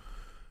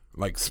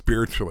 Like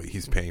spiritually,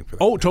 he's paying for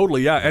that. Oh,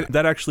 totally, yeah. And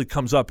that actually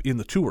comes up in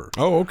the tour.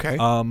 Oh, okay.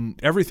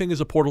 Everything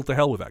is a portal to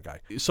hell with that guy.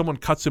 Someone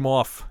cuts him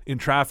off in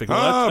traffic.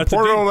 That's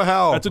portal to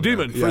hell. That's a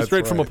demon,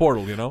 straight from a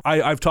portal.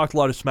 I've talked a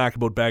lot of smack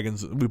about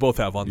Baggins. We both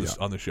have on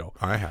the show.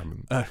 I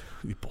haven't.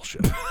 You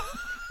bullshit.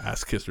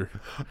 Ass kisser.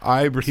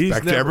 I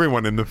respect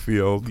everyone in the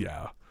field.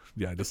 Yeah,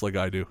 just like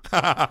I do.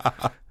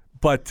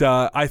 But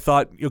I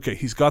thought, okay,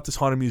 he's got this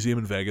haunted museum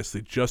in Vegas.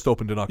 They just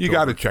opened in October. You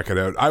got to check it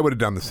out. I would have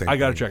done the same thing. I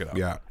got to check it out.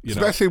 Yeah.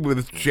 Especially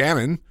with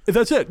Shannon.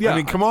 That's it, yeah. I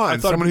mean, come on.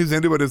 Someone who's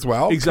into it as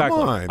well. Exactly.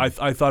 Come on.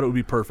 I thought it would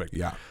be perfect.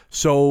 Yeah.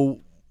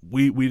 So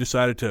we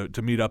decided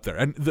to meet up there.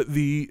 And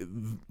the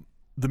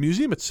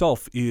museum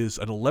itself is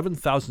an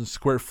 11,000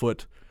 square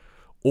foot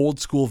old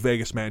school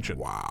Vegas mansion.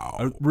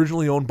 Wow.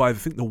 Originally owned by, I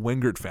think, the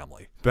Wengert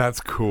family. That's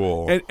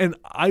cool. And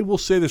I will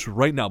say this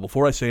right now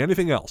before I say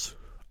anything else.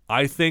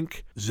 I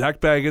think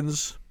Zach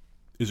Bagans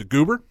is a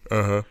goober.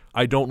 Uh-huh.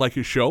 I don't like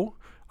his show.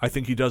 I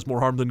think he does more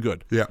harm than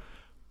good. Yeah.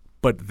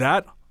 But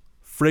that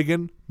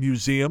friggin'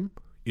 museum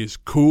is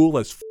cool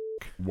as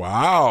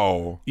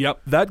Wow.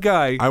 Yep, that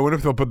guy. I wonder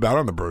if they'll put that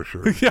on the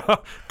brochure. Yeah,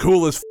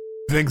 cool as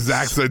I think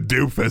Zach's a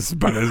doofus,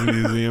 but his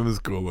museum is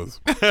cool as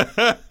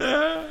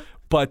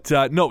But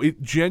no,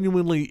 it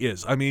genuinely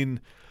is. I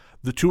mean,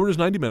 the tour is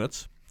 90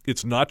 minutes.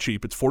 It's not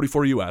cheap. It's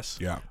 $44 US.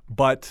 Yeah.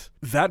 But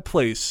that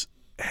place,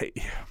 hey,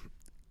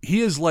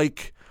 he is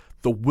like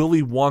the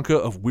Willy Wonka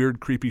of weird,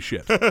 creepy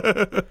shit.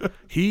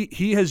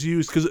 He has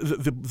used, because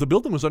the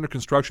building was under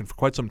construction for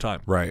quite some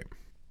time. Right.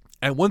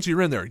 And once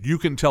you're in there, you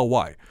can tell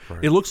why.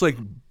 Right. It looks like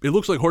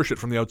horseshit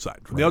from the outside.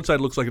 From the outside,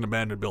 it looks like an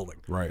abandoned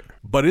building. Right.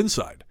 But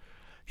inside,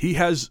 he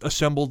has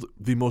assembled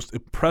the most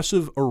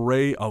impressive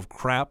array of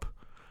crap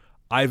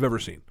I've ever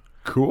seen.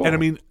 Cool. And I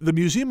mean, the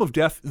Museum of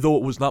Death, though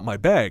it was not my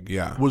bag,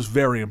 Yeah. was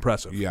very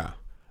impressive. Yeah.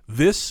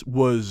 This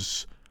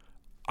was,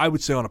 I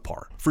would say, on a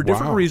par for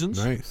different Wow,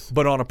 reasons, nice.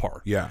 but on a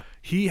par. Yeah.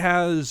 He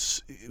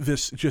has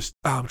this just.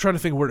 I'm trying to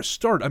think where to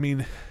start. I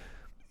mean,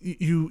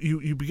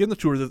 you begin the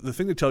tour. The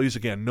thing they tell you is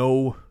again,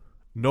 no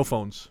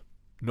phones,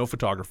 no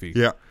photography,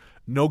 Yeah.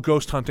 no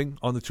ghost hunting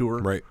on the tour,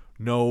 Right.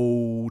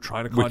 No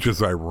trying to Which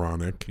is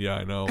ironic. Yeah,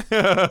 I know.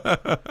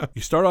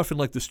 You start off in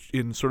like this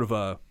in sort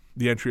of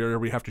the entry area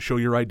where you have to show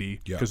your ID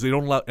because they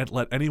don't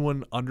let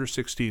anyone under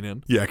 16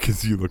 in. Yeah,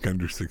 because you look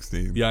under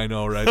 16. Yeah, I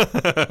know, right?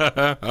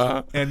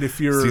 And if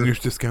you're Seniors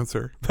discount,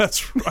 sir.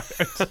 That's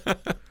right.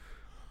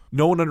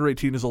 No one under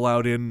 18 is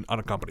allowed in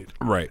unaccompanied.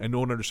 Right. And no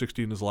one under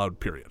 16 is allowed,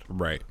 period.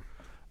 Right.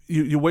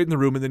 You wait in the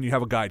room and then you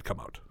have a guide come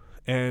out.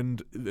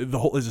 And the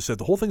whole, as I said,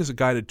 the whole thing is a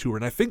guided tour.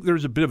 And I think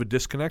there's a bit of a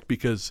disconnect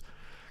because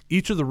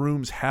each of the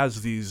rooms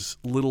has these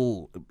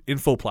little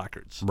info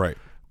placards. Right.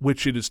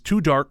 Which it is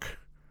too dark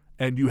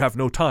and you have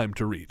no time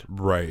to read.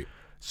 Right.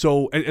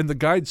 So, and the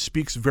guide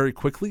speaks very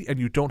quickly and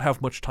you don't have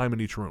much time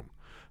in each room.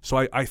 So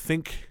I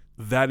think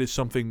that is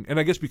something, and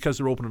I guess because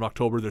they're open in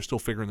October, they're still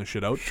figuring this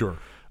shit out. Sure.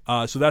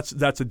 So that's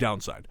a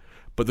downside.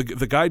 But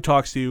the guide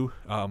talks to you.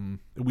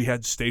 We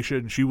had Stacia,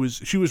 and she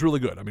was really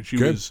good. I mean, she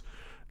was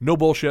no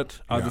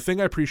bullshit. The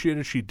thing I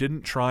appreciated, she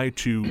didn't try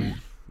to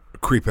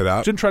creep it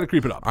up. Didn't try to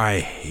creep it up. I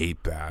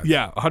hate that.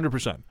 Yeah,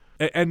 100%.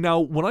 And now,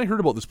 when I heard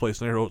about this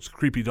place and I heard it's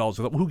creepy dolls,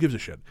 I thought, well, who gives a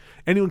shit?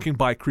 Anyone can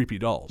buy creepy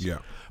dolls. Yeah.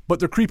 But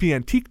they're creepy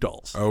antique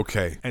dolls.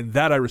 Okay. And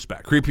that I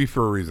respect. Creepy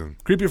for a reason.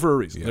 Creepy for a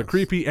reason. Yes. They're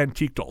creepy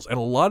antique dolls. And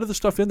a lot of the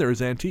stuff in there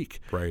is antique.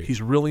 Right. He's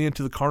really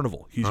into the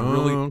carnival.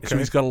 So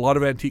he's got a lot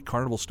of antique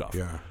carnival stuff.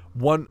 Yeah.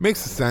 One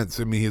makes sense.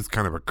 I mean, he's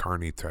kind of a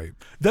carny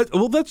type. That's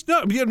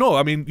not. Yeah, no.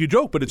 I mean, you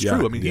joke, but it's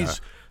true. I mean, yeah. he's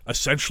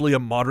essentially a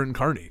modern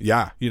carny.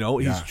 Yeah. You know,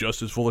 he's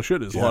just as full of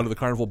shit as a lot of the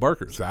carnival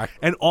barkers.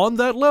 Exactly. And on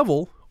that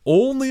level,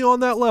 only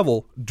on that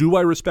level, do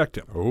I respect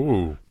him.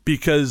 Oh.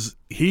 Because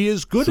he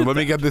is good so at let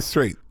me that. get this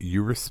straight.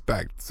 You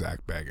respect Zach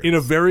Bagans. In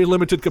a very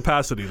limited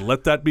capacity.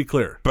 Let that be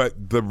clear.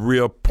 But the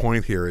real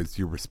point here is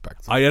you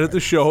respect Zach I edit Bagans. the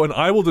show, and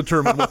I will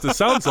determine what this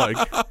sounds like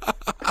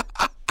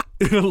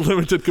in a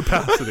limited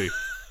capacity.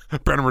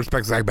 Brennan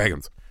respects Zach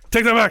Bagans.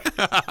 Take that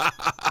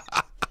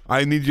back.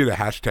 I need you to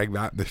hashtag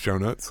that in the show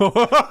notes.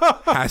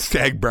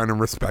 Hashtag Brennan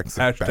respects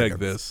Zach Hashtag Bagans.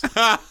 this.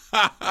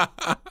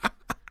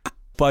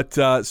 But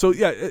so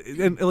yeah,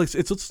 and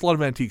it's a lot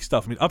of antique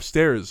stuff. I mean,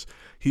 upstairs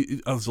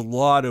there's a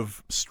lot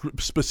of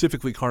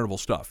specifically carnival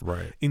stuff,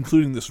 right?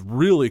 Including this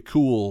really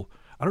cool.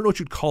 I don't know what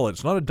you'd call it.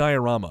 It's not a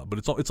diorama, but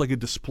it's like a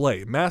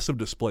display, massive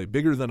display,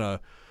 bigger than a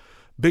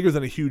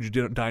huge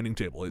dining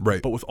table,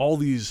 right? But with all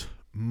these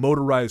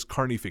motorized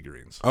carny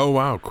figurines. Oh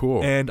wow,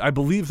 cool! And I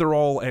believe they're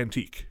all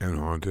antique and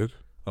haunted.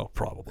 Oh,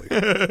 probably.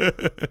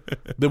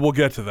 Then we'll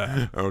get to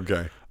that.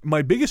 Okay.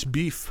 My biggest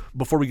beef,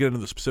 before we get into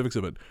the specifics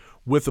of it,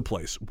 with the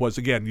place was,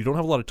 again, you don't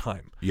have a lot of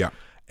time. Yeah.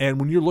 And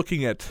when you're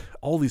looking at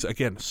all these,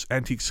 again,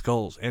 antique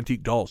skulls,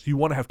 antique dolls, you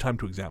want to have time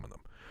to examine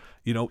them.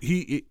 You know,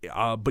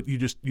 but you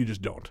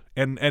just don't.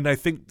 And I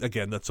think,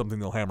 again, that's something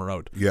they'll hammer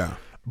out. Yeah.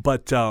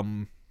 But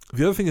the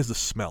other thing is the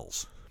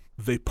smells.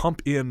 They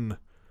pump in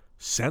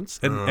scents,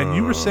 and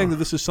you were saying that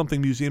this is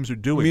something museums are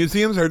doing.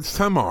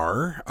 Some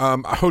are.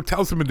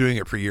 Hotels have been doing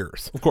it for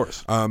years. Of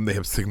course. They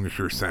have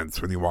signature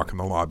scents when you walk in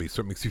the lobby,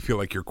 so it makes you feel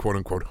like you're quote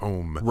unquote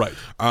home. Right.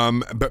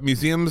 But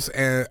museums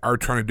are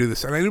trying to do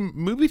this, and I know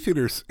movie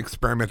theaters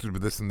experimented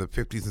with this in the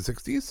 50s and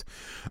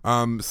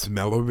 60s.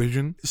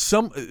 Smell-o-vision.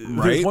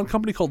 There's one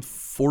company called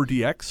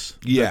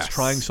 4DX that's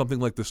trying something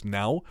like this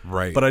now.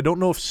 Right. But I don't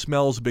know if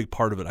smell's a big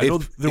part of it. I know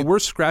there were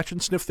scratch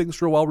and sniff things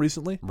for a while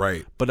recently.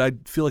 Right. But I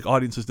feel like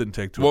audiences didn't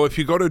take to it. Well, if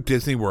you go to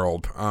Disney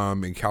World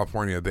in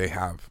California, they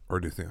have,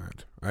 or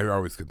Disneyland. I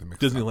always get them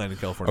mixed up. Disneyland in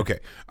California. Okay.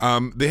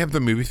 They have the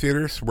movie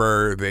theaters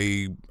where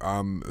they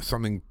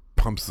something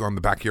pumps on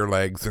the back of your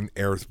legs and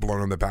air is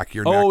blown on the back of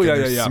your neck. Oh, yeah,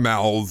 and there's yeah.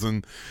 smells,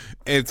 and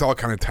it's all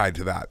kind of tied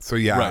to that. So,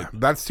 yeah, Right.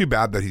 that's too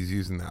bad that he's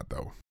using that,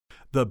 though.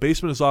 The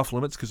basement is off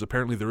limits because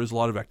apparently there is a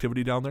lot of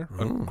activity down there,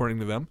 according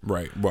to them.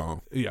 Right.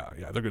 Well, Yeah,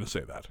 they're going to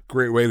say that.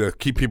 great way to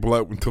keep people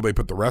out until they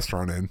put the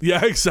restaurant in.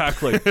 Yeah,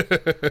 exactly.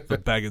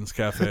 The Bagans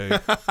Cafe.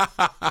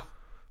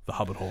 The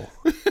Hobbit Hole.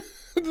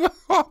 The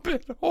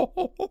Hobbit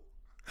Hole.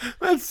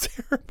 That's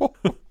terrible.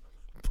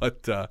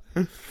 But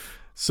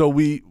so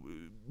we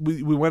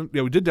went.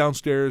 Yeah, we did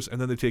downstairs,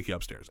 and then they take you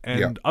upstairs.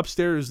 And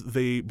upstairs,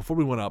 before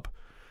we went up,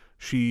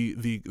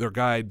 their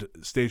guide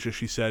Stacia,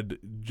 she said,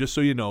 just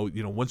so you know,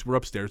 once we're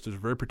upstairs, there's a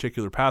very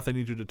particular path I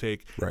need you to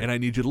take, and I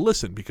need you to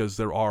listen because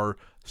there are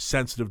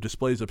sensitive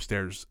displays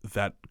upstairs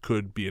that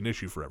could be an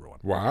issue for everyone.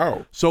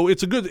 Wow. So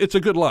it's a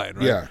good line,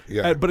 right?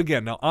 Yeah. But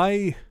again, now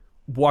I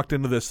walked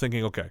into this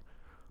thinking, okay,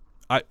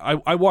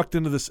 I walked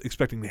into this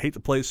expecting to hate the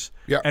place,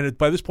 and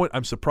by this point,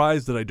 I'm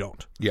surprised that I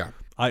don't. Yeah.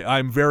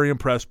 I'm very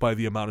impressed by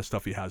the amount of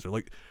stuff he has there.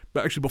 Like,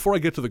 but actually, before I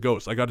get to the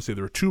ghosts, I got to say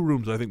there are 2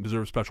 rooms I think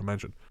deserve special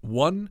mention.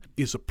 One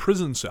is a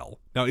prison cell.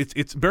 Now,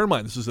 it's bear in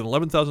mind, this is an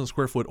 11,000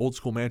 square foot old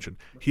school mansion.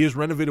 He has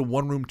renovated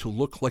one room to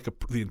look like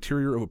the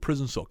interior of a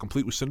prison cell,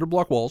 complete with cinder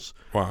block walls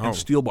and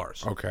steel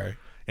bars. Okay.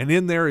 And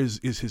in there is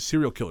his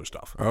serial killer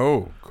stuff.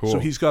 Oh, cool. So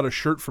he's got a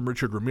shirt from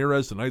Richard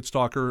Ramirez, the Night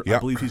Stalker. Yep. I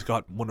believe he's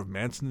got one of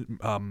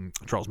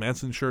Charles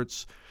Manson's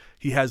shirts.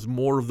 He has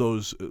more of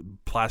those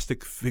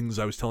plastic things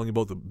I was telling you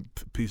about, the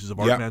pieces of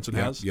art Manson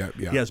has. He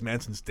has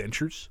Manson's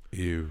dentures.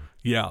 Ew.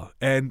 Yeah.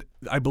 And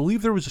I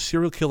believe there was a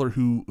serial killer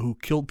who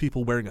killed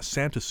people wearing a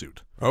Santa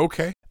suit.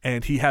 Okay.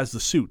 And he has the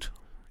suit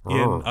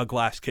in a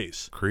glass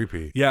case.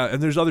 Creepy. Yeah,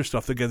 and there's other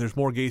stuff. Again, there's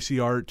more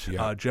Gacy art,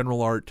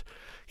 general art.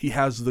 He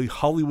has the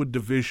Hollywood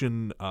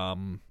Division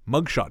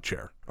mugshot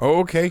chair.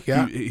 Oh, okay,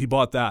 yeah. He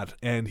bought that,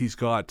 and he's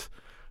got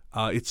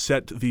it's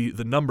set, the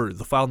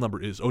file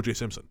number is O.J.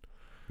 Simpson.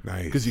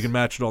 Nice. Because you can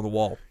match it on the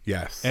wall.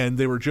 Yes. And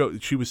they were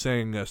she was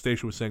saying,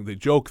 Stacia was saying, they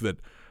joke that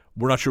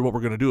we're not sure what we're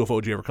going to do if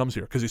O.J. ever comes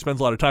here, because he spends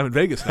a lot of time in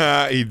Vegas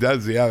now. He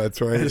does, yeah,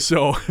 that's right. And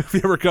so if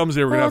he ever comes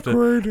here, we're going to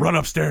have to run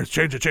upstairs,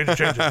 change it.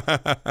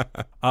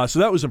 So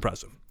that was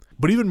impressive.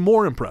 But even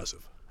more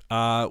impressive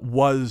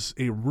was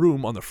a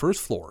room on the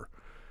first floor,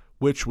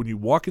 which when you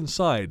walk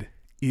inside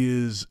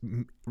is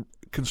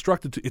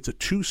constructed it's a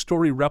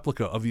 2-story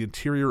replica of the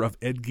interior of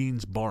Ed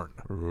Gein's barn.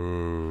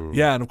 Ooh.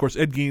 Yeah, and of course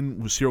Ed Gein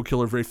was a serial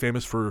killer, very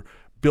famous for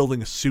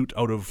building a suit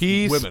out of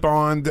women. He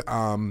spawned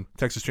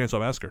Texas Chainsaw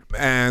Massacre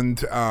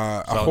and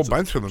a whole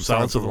bunch of them.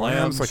 Silence of the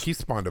Lambs. Like he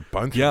spawned a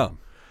bunch of them.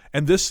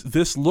 And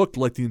this looked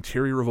like the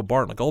interior of a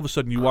barn. Like all of a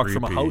sudden you walked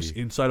from a house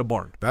inside a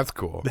barn. That's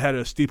cool. It had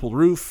a steepled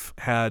roof,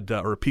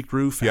 or a peaked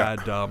roof,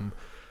 had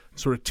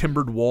sort of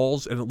timbered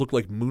walls, and it looked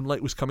like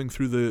moonlight was coming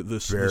through the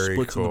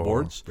splits in the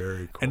boards.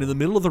 Very cool. And in the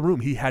middle of the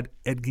room, he had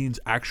Ed Gein's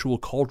actual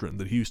cauldron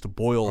that he used to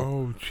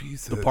boil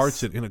the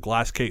parts in a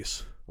glass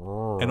case.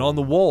 Oh. And on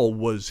the wall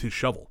was his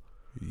shovel.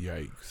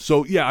 Yikes.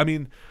 So, yeah, I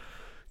mean,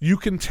 you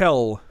can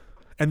tell,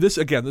 and this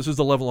is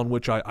the level on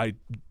which it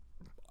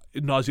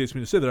nauseates me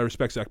to say that I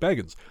respect Zach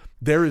Bagans.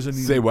 There is a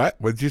need. Say what?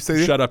 What did you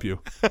say? Shut up,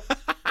 you.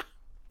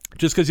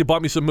 Just because you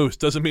bought me some moose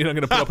doesn't mean I'm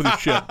going to put up with your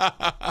shit.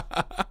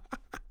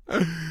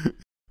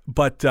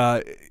 But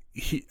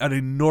an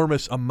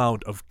enormous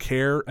amount of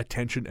care,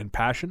 attention, and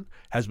passion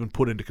has been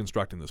put into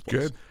constructing this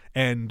place. Good.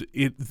 And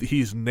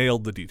he's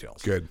nailed the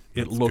details. Good.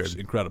 It looks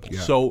incredible. Yeah.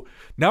 So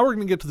now we're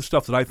going to get to the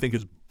stuff that I think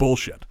is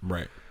bullshit.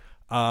 Right.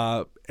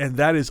 And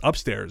that is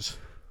upstairs.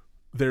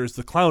 There's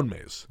the clown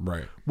maze.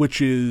 Right.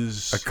 Which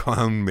is... a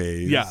clown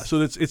maze. Yeah,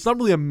 so it's not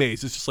really a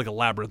maze. It's just like a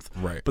labyrinth.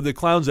 Right. But the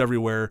clowns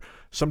everywhere.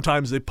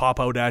 Sometimes they pop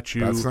out at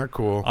you. That's not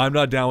cool. I'm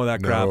not down with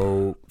that crap.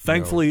 No.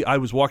 Thankfully, I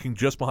was walking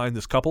just behind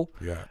this couple.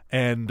 Yeah.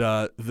 And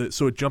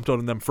so it jumped out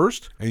on them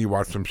first. And you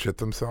watched them shit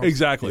themselves?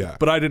 Exactly. Yeah.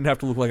 But I didn't have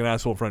to look like an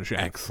asshole in front of Shane.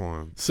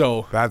 Excellent.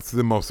 So... that's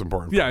the most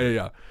important part.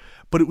 Yeah.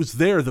 But it was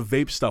there, the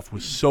vape stuff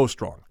was so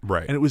strong.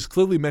 Right. And it was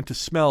clearly meant to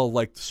smell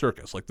like the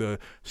circus, like the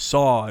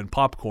saw and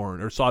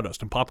popcorn, or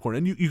sawdust and popcorn.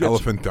 And you got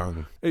elephant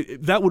dung.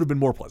 That would have been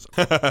more pleasant.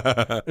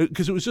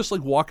 Because it was just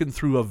like walking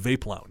through a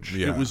vape lounge.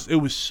 Yeah. It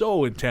was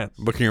so intense.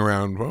 Looking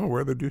around, well,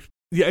 where are the douche?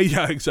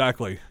 Yeah,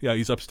 exactly. Yeah,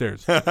 he's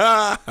upstairs.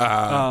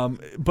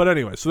 But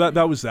anyway, so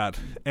that was that.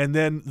 And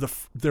then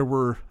there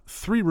were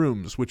 3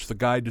 rooms, which the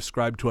guy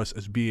described to us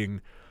as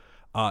being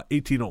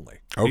 18 only,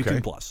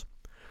 18 plus.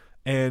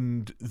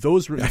 And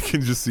those rooms... I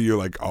can just see you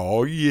like,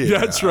 oh, yeah.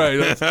 That's right.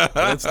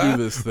 Let's do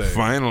this thing.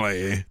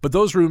 Finally. But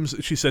those rooms,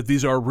 she said,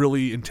 these are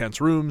really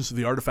intense rooms.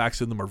 The artifacts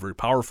in them are very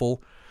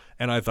powerful.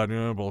 And I thought,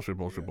 bullshit.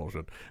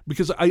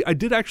 Because I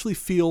did actually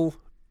feel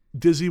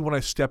dizzy when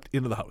I stepped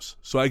into the house.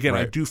 So again,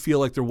 I do feel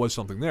like there was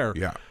something there.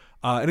 Yeah.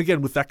 And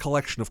again, with that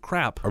collection of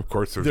crap, of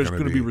course there's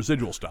going to be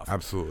residual stuff.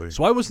 Absolutely.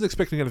 So I wasn't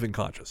expecting anything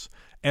conscious.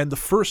 And the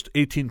first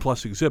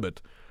 18-plus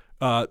exhibit...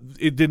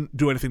 it didn't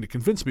do anything to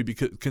convince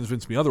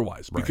me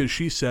otherwise, because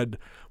she said,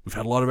 we've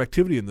had a lot of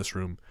activity in this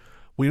room.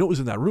 Well, you know what was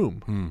in that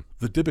room?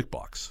 The Dybbuk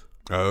box.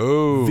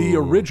 Oh. The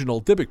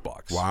original Dybbuk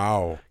box.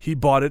 Wow. He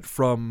bought it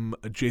from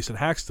Jason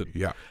Haxton.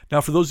 Yeah.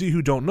 Now, for those of you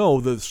who don't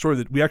know, the story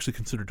that we actually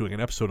considered doing an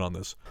episode on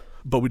this,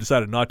 but we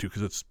decided not to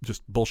because it's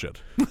just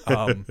bullshit.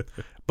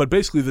 But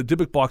basically, the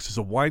Dybbuk box is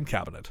a wine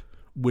cabinet,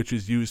 which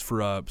is used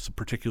for some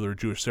particular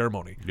Jewish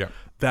ceremony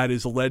that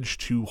is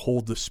alleged to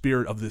hold the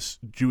spirit of this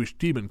Jewish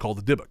demon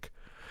called the Dybbuk.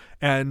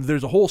 And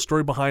there's a whole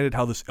story behind it,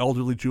 how this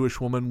elderly Jewish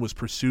woman was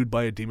pursued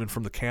by a demon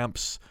from the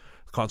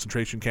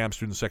concentration camps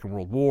during the Second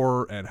World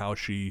War, and how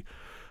she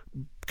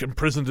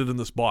imprisoned it in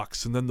this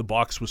box, and then the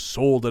box was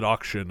sold at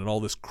auction and all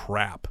this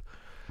crap.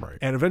 Right.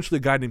 And eventually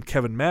a guy named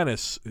Kevin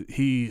Manis,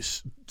 he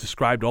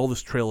described all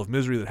this trail of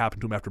misery that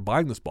happened to him after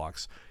buying this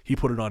box. He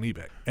put it on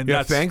eBay. And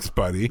thanks,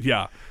 buddy.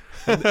 Yeah.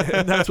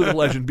 And that's where the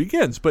legend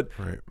begins. But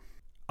right.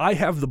 I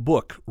have the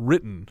book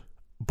written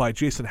by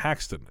Jason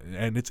Haxton,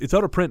 and it's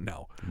out of print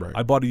now. Right.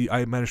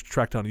 I managed to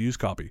track down a used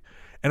copy,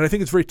 and I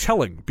think it's very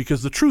telling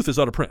because the truth is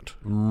out of print.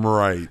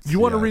 Right. If you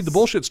want to read the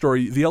bullshit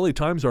story, the LA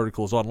Times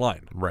article is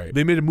online. Right.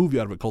 They made a movie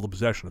out of it called The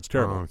Possession. It's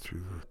terrible. Oh,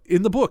 Jesus.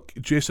 In the book,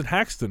 Jason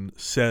Haxton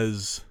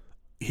says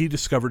he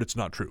discovered it's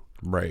not true.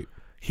 Right.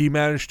 He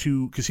managed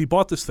to, because he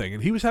bought this thing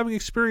and he was having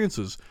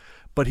experiences,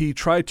 but he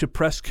tried to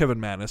press Kevin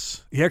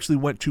Mannis. He actually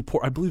went to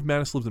I believe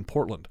Mannis lived in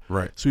Portland.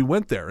 Right. So he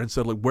went there and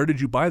said, like, where did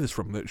you buy this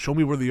from? Show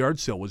me where the yard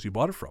sale was you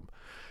bought it from.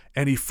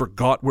 And he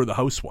forgot where the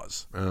house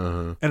was.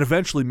 Uh-huh. And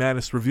eventually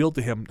Mannis revealed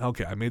to him,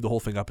 okay, I made the whole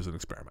thing up as an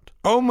experiment.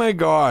 Oh my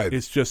God.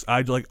 It's just,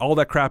 I like all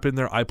that crap in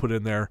there, I put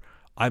in there.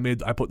 I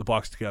put the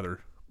box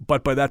together.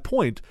 But by that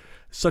point,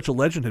 such a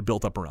legend had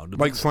built up around it.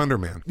 Like Slender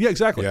Man. Yeah,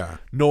 exactly. Yeah.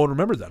 No one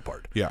remembered that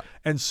part. Yeah.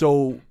 And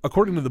so,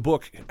 according to the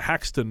book,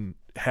 Haxton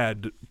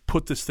had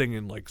put this thing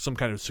in like some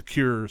kind of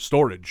secure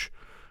storage,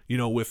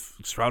 with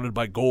surrounded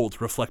by gold to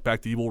reflect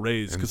back the evil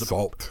rays. And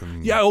salt.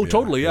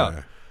 Totally,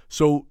 yeah.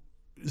 So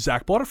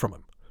Zach bought it from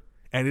him,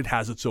 and it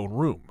has its own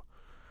room.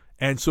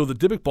 And so the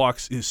Dybbuk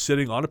box is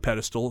sitting on a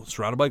pedestal,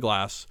 surrounded by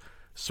glass,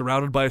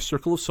 surrounded by a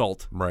circle of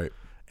salt. Right.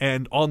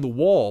 And on the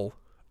wall,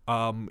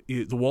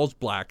 the wall's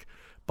black.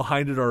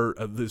 Behind it are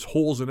there's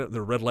holes in it.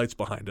 There are red lights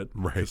behind it.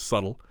 Right. It's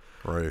subtle.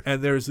 Right.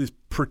 And there's these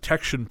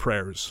protection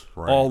prayers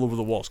all over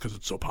the walls because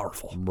it's so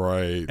powerful.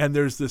 Right. And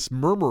there's this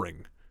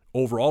murmuring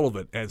over all of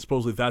it. And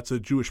supposedly that's a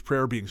Jewish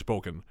prayer being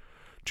spoken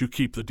to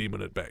keep the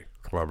demon at bay.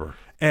 Clever.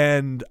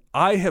 And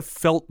I have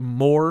felt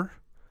more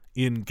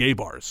in gay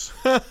bars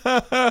than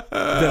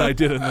I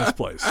did in this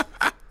place.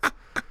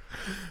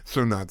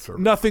 So not so.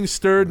 Nothing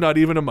stirred, not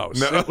even a mouse.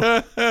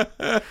 No.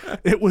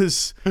 It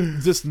was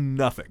just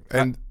nothing.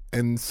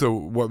 And so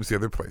what was the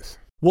other place?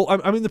 Well,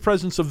 I'm in the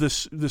presence of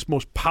this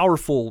most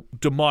powerful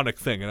demonic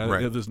thing,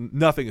 and there's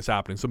nothing is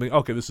happening. Something,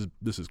 okay, this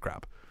is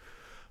crap.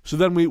 So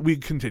then we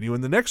continue,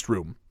 and the next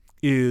room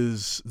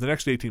is the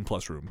next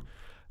 18+ room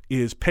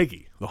is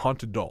Peggy, the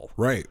haunted doll.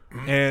 Right.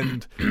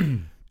 And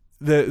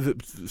the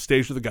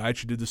stage of the guide,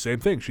 she did the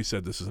same thing. She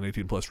said, this is an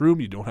 18+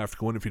 room. You don't have to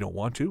go in if you don't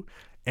want to.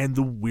 And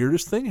the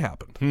weirdest thing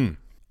happened.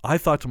 I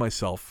thought to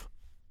myself,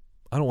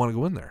 I don't want to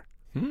go in there.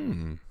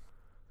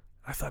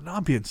 I thought, no,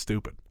 I'm being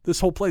stupid.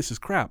 This whole place is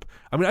crap.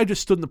 I mean, I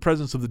just stood in the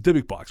presence of the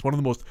Dybbuk box, one of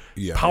the most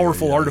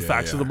powerful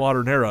artifacts of the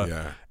modern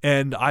era,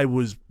 and I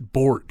was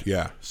bored.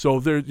 Yeah. So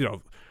there,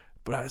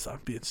 but I thought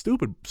I'm being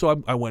stupid.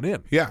 So I went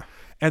in. Yeah.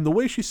 And the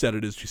way she said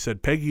it is, she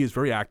said, Peggy is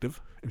very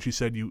active, and she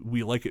said,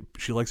 we like it.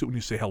 She likes it when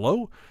you say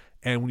hello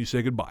and when you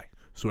say goodbye.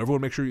 So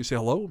everyone make sure you say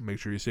hello, make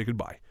sure you say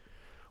goodbye.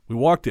 We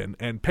walked in,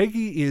 and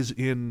Peggy is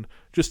in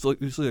just like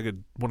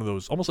one of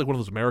those, almost like one of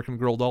those American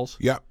Girl dolls.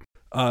 Yeah.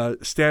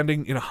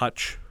 Standing in a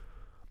hutch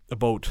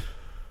about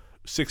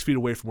 6 feet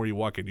away from where you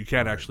walk in. You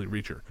can't actually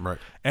reach her. Right.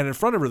 And in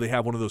front of her, they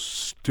have one of those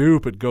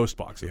stupid ghost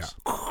boxes.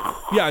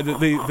 Yeah.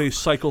 They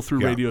cycle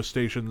through radio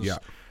stations. Yeah.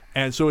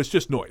 And so it's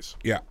just noise.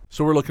 Yeah.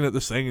 So we're looking at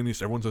this thing, and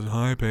everyone says,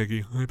 hi,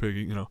 Peggy,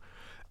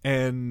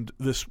 And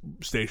this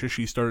station,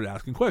 she started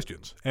asking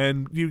questions.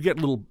 And you would get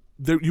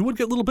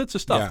little bits of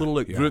stuff,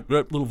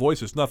 little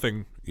voices,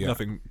 nothing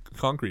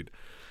concrete.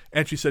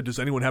 And she said, does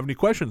anyone have any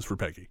questions for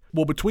Peggy?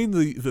 Well, between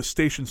the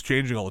stations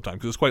changing all the time,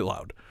 because it's quite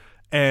loud,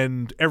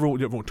 and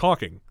everyone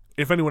talking,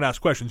 if anyone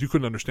asked questions, you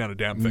couldn't understand a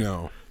damn thing.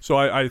 No. So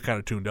I kind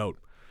of tuned out.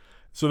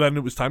 So then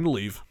it was time to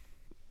leave.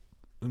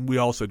 And we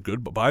all said,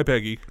 goodbye,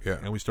 Peggy. Yeah.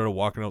 And we started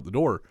walking out the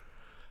door.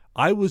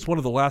 I was one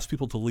of the last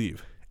people to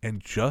leave.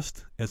 And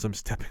just as I'm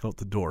stepping out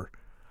the door,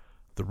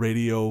 the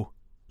radio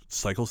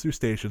cycles through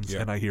stations,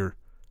 and I hear,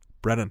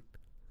 Brennan.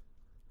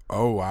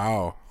 Oh,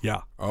 wow.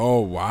 Yeah. Oh,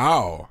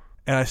 wow.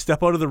 And I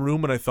step out of the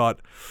room, and I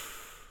thought,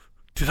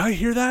 did I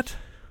hear that?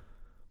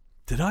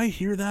 Did I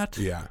hear that?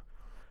 Yeah.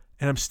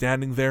 And I'm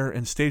standing there,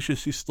 and Stacia,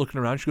 she's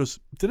looking around. She goes,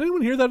 did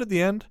anyone hear that at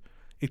the end?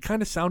 It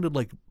kind of sounded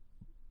like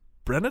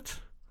Brennett.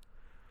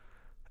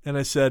 And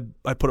I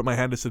put up my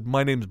hand. I said,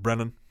 my name's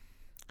Brennan.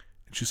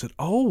 And she said,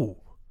 oh,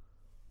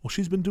 well,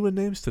 she's been doing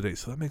names today,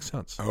 so that makes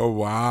sense. Oh,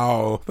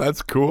 wow.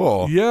 That's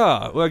cool.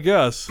 Yeah, well, I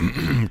guess.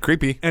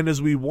 Creepy. And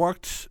as we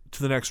walked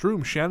to the next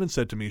room, Shannon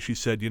said to me, she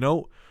said,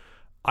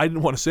 I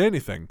didn't want to say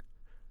anything.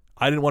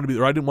 I didn't want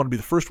to be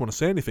the first one to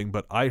say anything,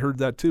 but I heard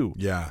that too.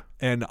 Yeah.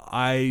 And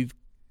I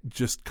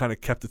just kind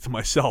of kept it to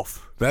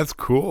myself. That's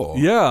cool.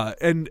 Yeah.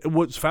 And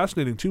what's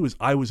fascinating too is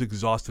I was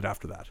exhausted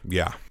after that.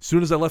 Yeah. As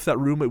soon as I left that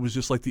room, it was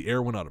just like the air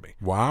went out of me.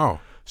 Wow.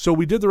 So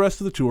we did the rest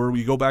of the tour.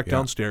 We go back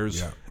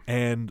downstairs,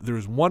 and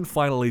there's one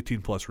final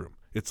 18+ room.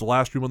 It's the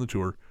last room on the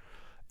tour.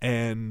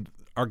 And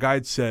our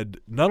guide said,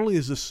 not only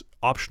is this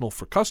optional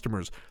for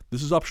customers,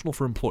 this is optional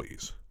for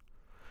employees.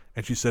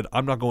 And she said,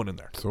 I'm not going in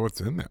there. So what's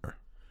in there?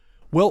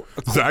 Well,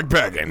 Zach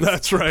Bagans.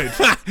 That's right.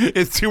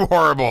 It's too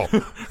horrible.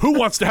 Who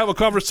wants to have a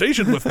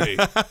conversation with me?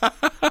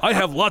 I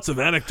have lots of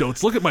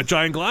anecdotes. Look at my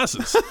giant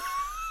glasses.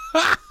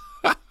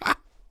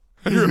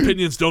 Your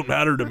opinions don't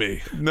matter to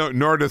me. No,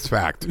 nor does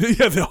fact.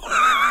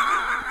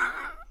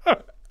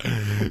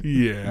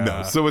 Yeah.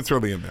 No. So what's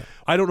really in there?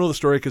 I don't know the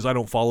story because I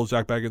don't follow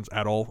Zach Bagans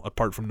at all,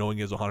 apart from knowing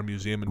he has a haunted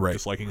museum and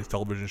disliking his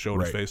television show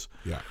in his face.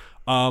 Yeah.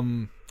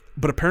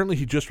 But apparently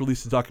he just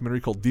released a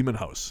documentary called Demon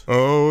House.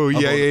 Oh,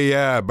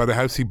 yeah. About a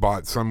house he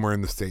bought somewhere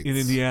in the States. In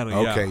Indiana,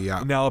 Okay,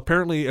 yeah. Now,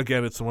 apparently,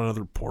 again, it's one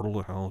other portal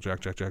to hell.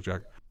 Jack.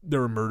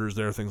 There were murders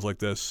there, things like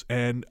this.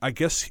 And I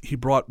guess he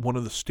brought one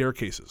of the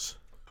staircases.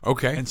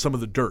 Okay. And some of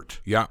the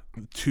dirt. Yeah.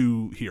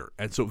 To here.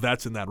 And so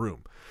that's in that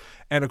room.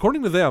 And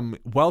according to them,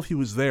 while he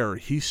was there,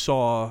 he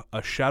saw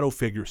a shadow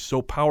figure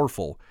so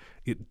powerful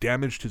it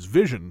damaged his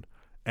vision,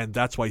 and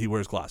that's why he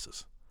wears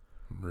glasses.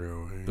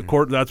 Really? The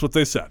court, that's what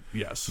they said,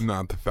 yes.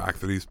 Not the fact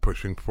that he's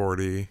pushing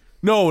 40.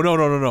 No.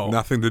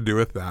 Nothing to do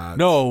with that.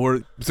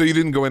 No. So you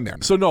didn't go in there?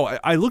 So no,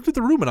 I looked at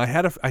the room and I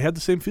had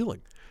the same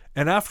feeling.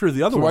 And after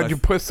the other one, why'd you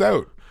puss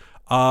out?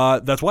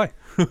 That's why.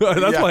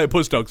 That's why I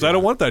pushed out, because I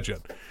don't want that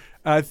shit.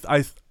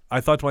 I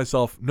thought to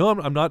myself, no,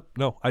 I'm not.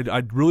 No,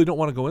 I really don't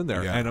want to go in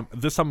there. Yeah. And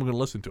this time I'm going to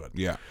listen to it.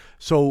 Yeah.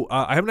 So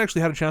I haven't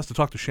actually had a chance to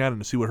talk to Shannon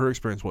to see what her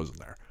experience was in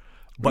there.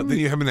 But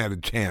you haven't had a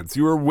chance.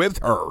 You were with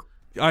her.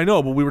 I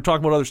know, but we were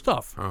talking about other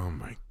stuff. Oh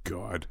my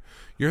God,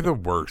 you're the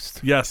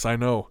worst. Yes, I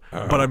know,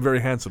 but I'm very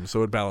handsome,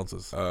 so it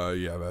balances.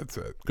 Yeah, that's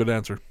it. Good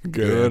answer.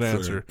 Good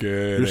answer.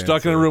 Good You're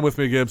stuck in a room with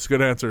me, Gibbs.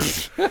 Good answer.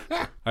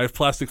 I have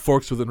plastic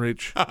forks within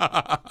reach.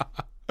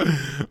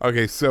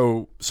 Okay,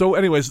 so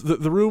anyways,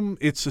 the room,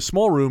 it's a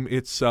small room.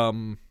 It's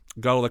got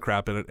all that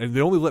crap in it, and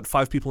they only let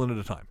 5 people in at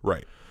a time.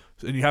 right,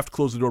 And you have to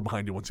close the door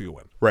behind you once you go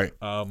in. right.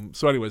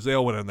 So anyways, they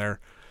all went in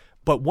there.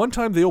 But one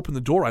time they opened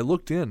the door, I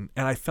looked in,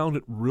 and I found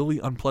it really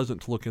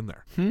unpleasant to look in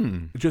there.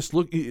 Just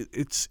look,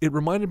 it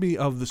reminded me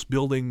of this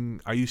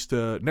building next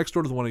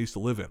door to the one I used to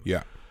live in.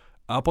 Yeah.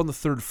 Up on the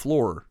 3rd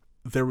floor,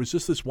 there was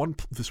just this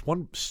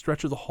one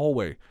stretch of the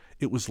hallway.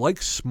 It was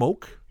like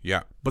smoke,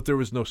 Yeah. but there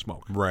was no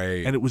smoke.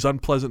 Right. And it was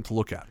unpleasant to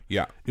look at.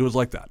 Yeah. It was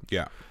like that.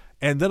 Yeah.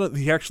 And then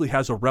he actually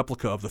has a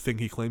replica of the thing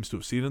he claims to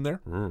have seen in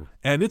there.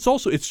 And it's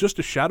just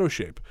a shadow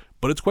shape,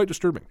 but it's quite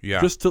disturbing.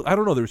 Yeah. I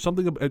don't know, there's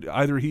something,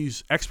 either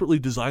he's expertly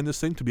designed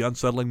this thing to be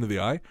unsettling to the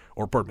eye,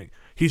 or pardon me,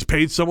 he's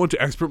paid someone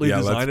to expertly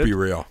design it. Let's be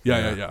real.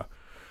 Yeah.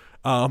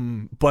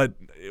 But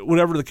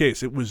whatever the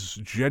case, it was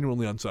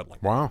genuinely unsettling.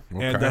 Wow.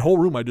 Okay. And that whole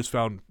room I just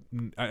found,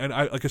 and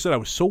like I said, I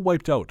was so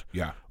wiped out.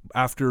 Yeah.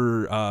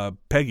 After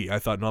Peggy, I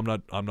thought,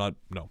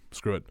 no,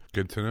 screw it.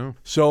 Good to know.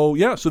 So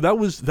that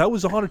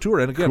was a haunted tour,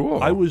 and again,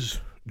 Cool. I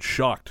was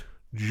shocked,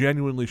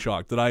 genuinely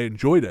shocked that I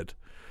enjoyed it,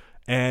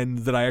 and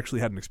that I actually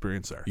had an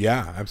experience there.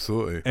 Yeah,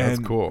 absolutely. That's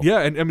cool.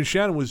 Yeah, and I mean,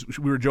 Shannon we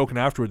were joking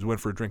afterwards. We went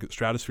for a drink at the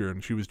Stratosphere,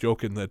 and she was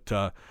joking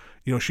that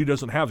she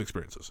doesn't have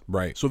experiences.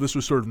 Right. So this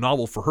was sort of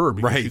novel for her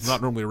because Right. she's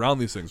not normally around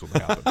these things when they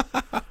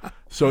happen.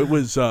 So it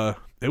was a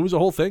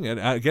whole thing, and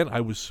again,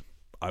 I was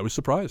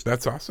surprised.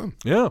 That's awesome.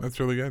 Yeah. That's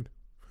really good.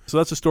 So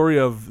that's the story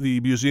of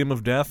the Museum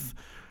of Death,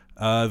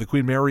 the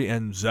Queen Mary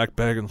and Zach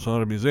Bagans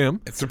Haunted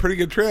Museum. It's a pretty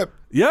good trip.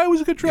 Yeah, it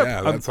was a good trip.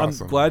 Yeah, that's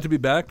awesome. I'm glad to be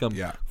back. I'm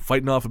Yeah.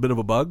 fighting off a bit of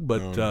a bug,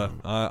 but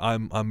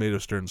I'm made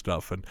of stern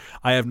stuff, and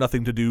I have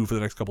nothing to do for the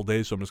next couple of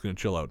days, so I'm just going to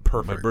chill out.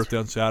 Perfect. My birthday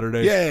on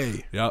Saturday.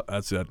 Yay. Yeah,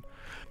 that's it.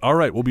 All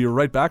right, we'll be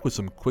right back with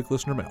some quick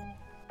listener mail.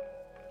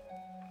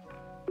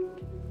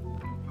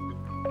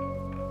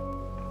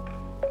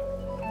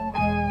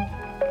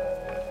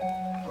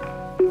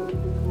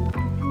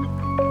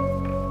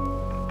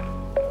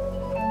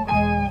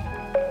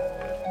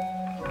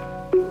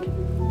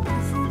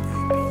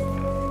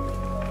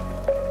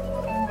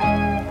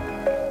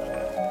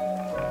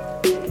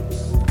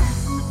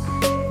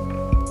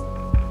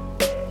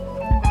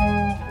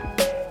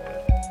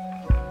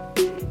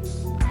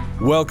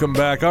 Welcome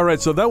back. All right,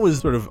 so that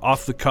was sort of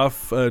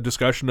off-the-cuff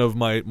discussion of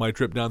my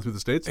trip down through the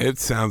States. It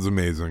sounds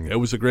amazing. It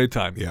was a great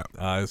time. Yeah.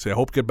 I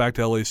hope to get back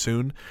to LA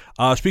soon.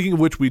 Speaking of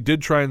which, we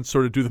did try and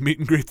sort of do the meet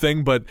and greet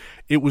thing, but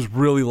it was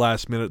really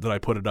last minute that I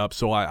put it up,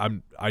 so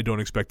I don't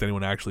expect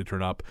anyone to actually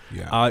turn up.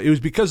 Yeah. It was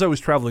because I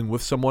was traveling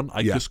with someone.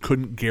 I just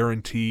couldn't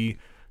guarantee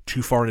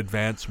too far in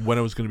advance when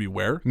I was going to be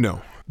where.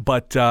 No.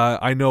 But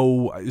I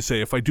know, say,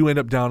 if I do end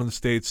up down in the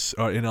States,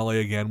 in LA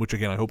again, which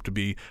again I hope to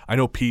be, I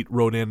know Pete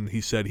wrote in,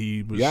 he said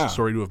he was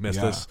sorry to have missed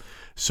this.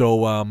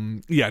 So,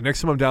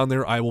 next time I'm down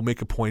there, I will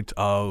make a point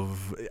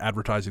of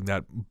advertising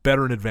that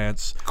better in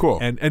advance. Cool.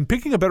 And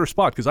picking a better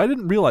spot, because I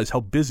didn't realize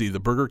how busy the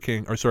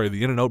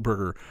the In-N-Out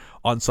Burger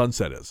on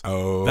Sunset is.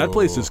 Oh. That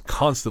place is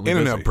constantly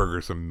busy. In-N-Out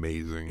Burger's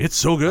amazing. It's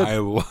so good. I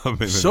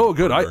love it. So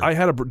good. I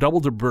had a double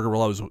burger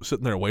while I was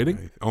sitting there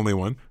waiting. Only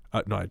one?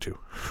 No, I had two.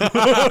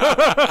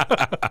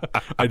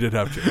 I did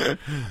have two.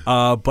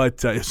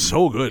 But it's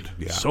so good.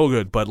 Yeah. So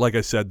good. But like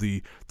I said,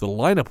 the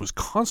lineup was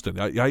constant.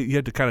 You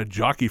had to kind of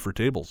jockey for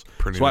tables.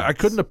 Pretty so nice. I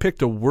couldn't have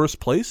picked a worse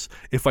place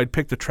if I'd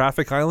picked a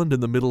traffic island in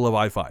the middle of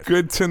I-5.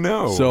 Good to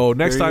know. So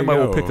next There time you I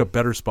will go. pick a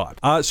better spot.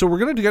 So we're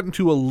going to get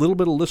into a little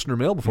bit of listener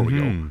mail before we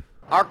go.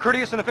 Our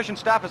courteous and efficient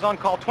staff is on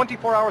call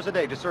 24 hours a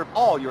day to serve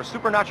all your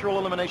supernatural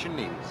elimination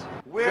needs.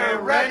 We're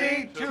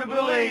ready to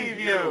believe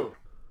you.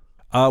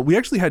 We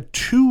actually had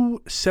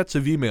 2 sets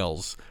of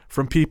emails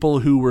from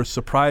people who were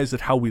surprised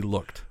at how we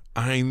looked,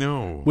 I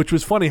know. which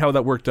was funny how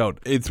that worked out.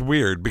 It's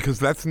weird because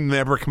that's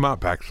never come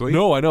up, actually.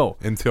 No, I know.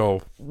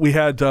 Until, We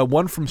had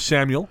one from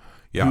Samuel.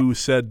 Yeah. who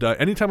said,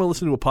 anytime I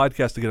listen to a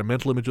podcast, I get a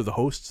mental image of the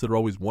hosts that are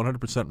always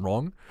 100%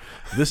 wrong.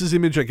 This is the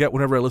image I get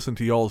whenever I listen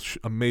to y'all's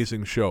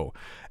amazing show.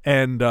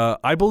 And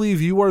I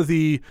believe you are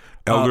the...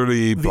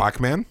 Elderly black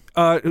man?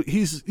 I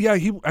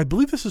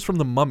believe this is from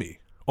The Mummy.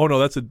 Oh, no,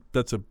 that's a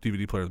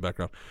DVD player in the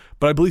background.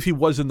 But I believe he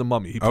was in The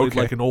Mummy. He played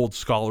like an old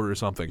scholar or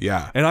something.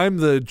 Yeah. And I'm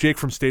the Jake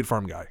from State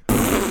Farm guy.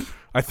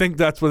 I think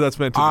that's what that's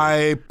meant to be.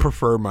 I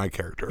prefer my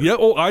character. Yeah,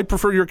 I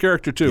prefer your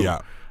character too.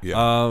 Yeah.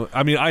 Yeah.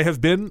 I mean, I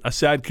have been a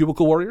sad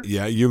cubicle warrior.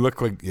 Yeah, you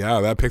look like,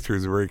 that picture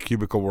is a very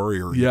cubicle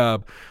warrior. Yeah.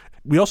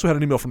 We also had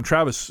an email from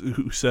Travis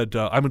who said,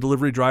 I'm a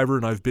delivery driver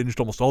and I've binged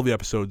almost all the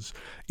episodes.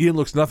 Ian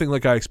looks nothing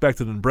like I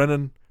expected, and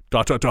Brennan... ...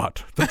 That's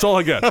all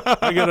I get.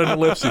 I get an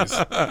ellipses.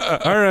 All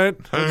right,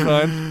 that's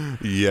fine.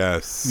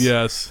 Yes.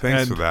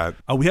 Thanks for that.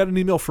 We had an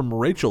email from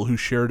Rachel who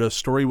shared a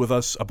story with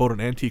us about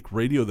an antique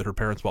radio that her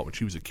parents bought when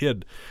she was a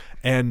kid.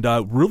 And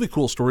really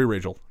cool story,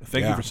 Rachel.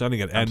 Thank you for sending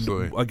it. And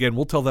again,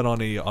 we'll tell that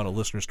on a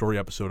listener story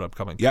episode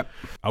upcoming. Yep.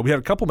 We had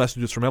a couple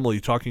messages from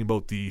Emily talking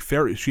about the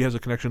fairies. She has a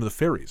connection to the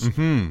fairies,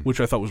 which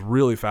I thought was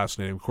really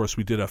fascinating. Of course,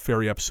 we did a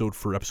fairy episode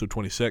for episode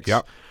 26.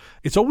 Yep.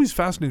 It's always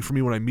fascinating for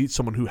me when I meet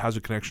someone who has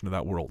a connection to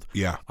that world.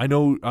 Yeah. I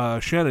know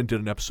Shannon did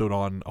an episode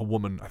on a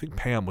woman, I think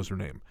Pam was her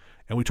name,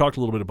 and we talked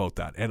a little bit about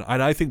that. And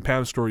I think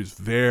Pam's story is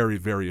very,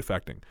 very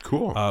affecting.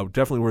 Cool.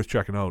 Definitely worth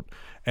checking out.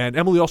 And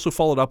Emily also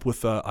followed up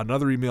with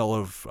another email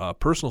of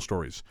personal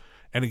stories.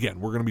 And again,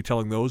 we're going to be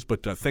telling those,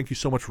 but thank you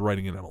so much for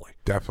writing in, Emily.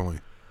 Definitely.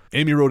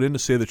 Amy wrote in to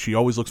say that she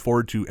always looks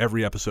forward to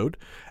every episode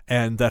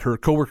and that her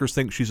coworkers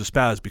think she's a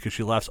spaz because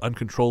she laughs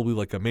uncontrollably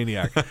like a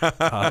maniac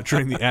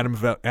during the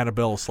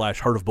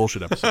Annabelle/Heart of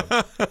Bullshit episode.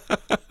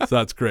 So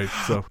that's great.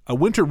 So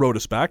Winter wrote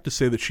us back to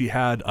say that she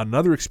had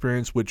another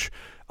experience which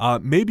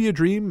may be a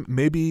dream,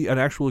 maybe an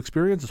actual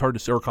experience. It's hard to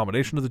say, or a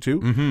combination of the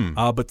two.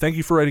 But thank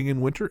you for writing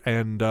in, Winter,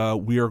 and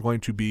we are going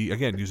to be,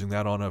 again, using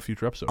that on a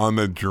future episode. On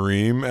the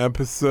dream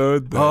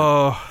episode?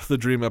 The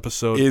dream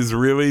episode. Is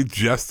really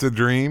just a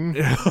dream?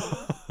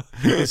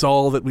 It's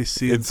all that we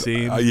see and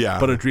seen,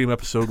 but a dream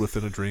episode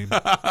within a dream.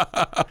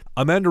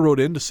 Amanda wrote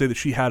in to say that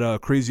she had a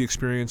crazy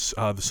experience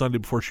the Sunday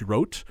before she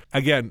wrote.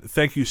 Again,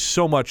 thank you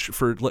so much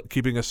for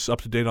keeping us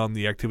up to date on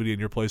the activity in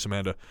your place,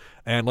 Amanda.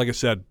 And like I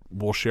said,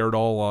 we'll share it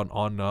all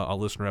on a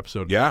listener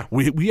episode. Yeah.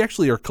 We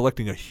actually are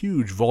collecting a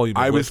huge volume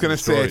of I was going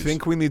to say, I stories.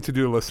 think we need to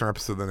do a listener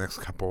episode the next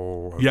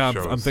couple of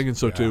shows. I'm thinking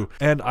so too.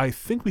 And I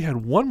think we had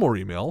one more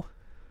email.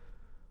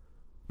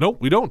 Nope,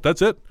 we don't.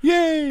 That's it.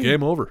 Yay!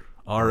 Game over.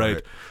 All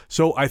right.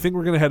 So I think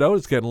we're going to head out.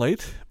 It's getting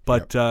late.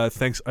 But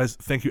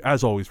thank you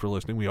as always for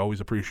listening. We always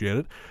appreciate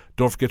it.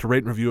 Don't forget to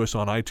rate and review us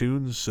on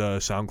iTunes,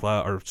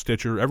 SoundCloud, or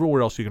Stitcher,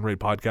 everywhere else you can rate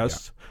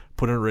podcasts.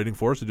 Put in a rating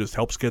for us. It just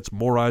helps get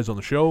more eyes on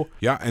the show.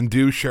 Yeah, and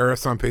do share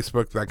us on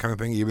Facebook, that kind of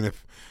thing, even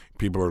if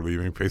people are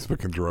leaving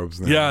Facebook in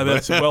droves now. Yeah,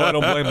 I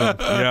don't blame them.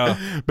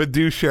 Yeah. But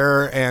do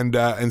share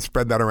and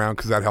spread that around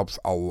because that helps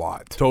a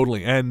lot.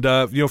 Totally. And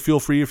feel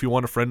free if you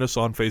want to friend us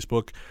on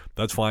Facebook.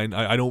 That's fine.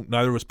 I don't.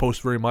 Neither of us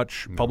post very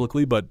much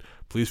publicly, but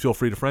please feel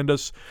free to friend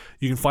us.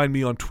 You can find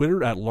me on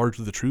Twitter at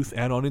Largely the Truth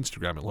and on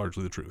Instagram at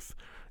Largely the Truth.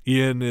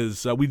 Ian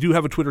is. We do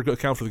have a Twitter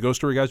account for the Ghost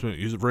Story guys. We don't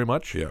use it very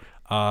much. Yeah.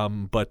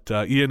 But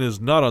Ian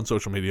is not on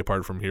social media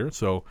apart from here.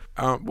 So.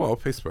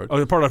 Facebook.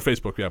 Oh, part on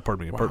Facebook. Yeah,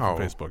 pardon me. Apart from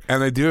Facebook.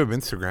 And I do have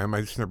Instagram.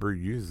 I just never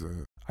use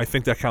it. I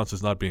think that counts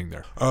as not being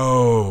there.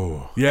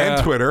 Oh. Yeah.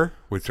 And Twitter,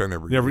 which I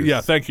never use.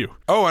 Yeah. Thank you.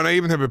 Oh, and I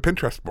even have a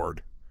Pinterest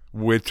board,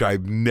 which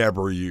I've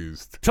never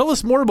used. Tell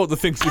us more about the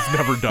things you've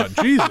never done.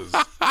 Jesus.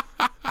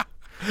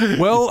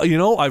 Well,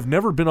 I've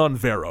never been on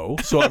Vero,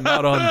 so I'm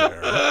not on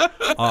there.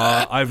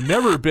 I've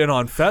never been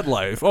on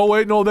FetLife. Oh,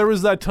 wait, no, there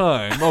was that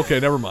time. Okay,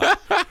 never mind.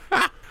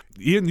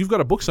 Ian, you've got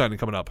a book signing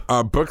coming up.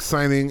 Book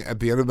signing at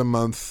the end of the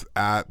month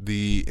at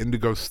the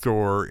Indigo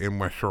store in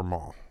West Shore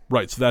Mall.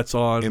 Right, so that's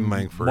on in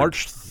Langford.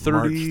 March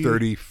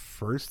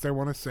 31st, I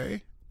want to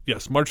say.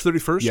 Yes, March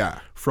 31st. Yeah.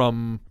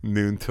 From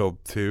noon till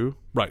 2.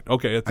 Right,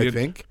 okay. At the end.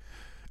 Think.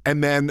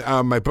 And then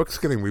my book's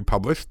getting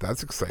republished.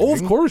 That's exciting. Oh,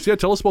 of course. Yeah,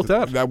 tell us about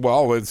that.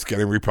 Well, it's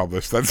getting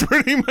republished. That's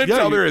pretty much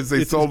all there is.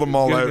 They sold them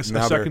all out. A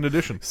second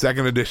edition.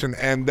 Second edition.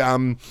 And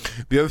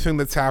the other thing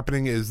that's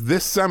happening is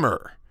this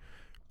summer,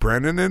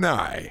 Brennan and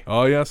I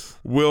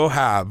will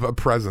have a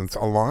presence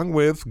along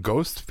with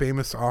ghost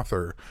famous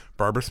author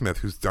Barbara Smith,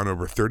 who's done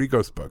over 30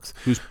 ghost books.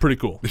 Who's pretty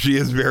cool. She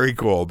is very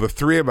cool. The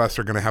three of us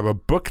are going to have a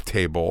book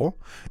table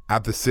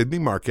at the Sydney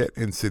Market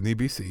in Sydney,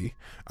 BC.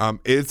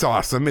 It's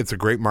awesome. It's a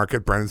great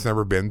market. Brennan's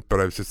never been,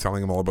 but I was just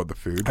telling him all about the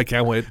food. I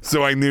can't wait.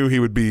 So I knew he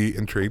would be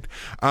intrigued.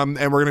 And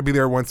we're going to be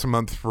there once a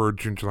month for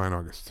June, July, and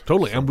August.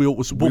 Totally. So and we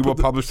will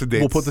publish the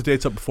dates. We'll put the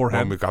dates up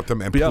beforehand. When we got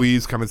them. And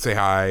please come and say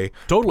hi.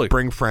 Totally.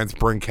 Bring friends,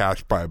 bring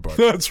cash, buy a book.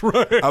 That's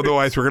right.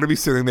 Otherwise, we're going to be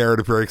sitting there at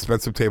a very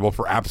expensive table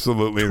for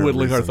absolutely no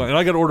twiddling our thumb. And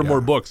I got to order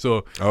more books,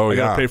 so I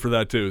got to pay for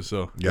that too.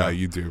 So yeah,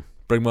 you do.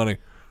 Bring money.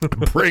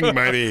 Bring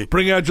money.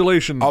 Bring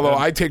adulation. Although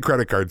I take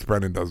credit cards,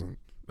 Brendan doesn't.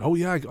 Oh,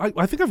 yeah.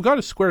 I think I've got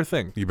a Square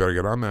thing. You better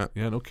get on that.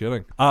 Yeah, no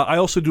kidding. I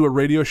also do a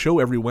radio show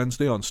every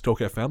Wednesday on Stoke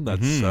FM.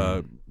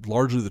 That's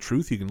largely the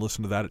truth. You can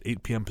listen to that at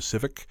 8 p.m.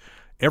 Pacific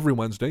every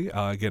Wednesday.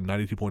 Again,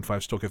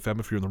 92.5 Stoke FM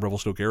if you're in the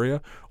Revelstoke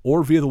area,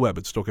 or via the web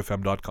at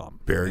stokefm.com.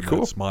 Very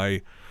cool.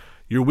 That's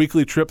your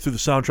weekly trip through the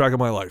soundtrack of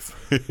my life.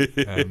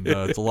 And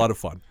it's a lot of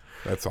fun.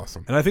 That's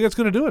awesome. And I think that's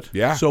going to do it.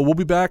 Yeah. So we'll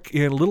be back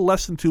in a little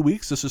less than 2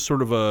 weeks. This is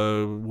sort of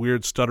a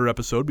weird stutter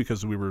episode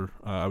because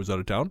I was out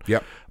of town.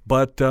 Yep.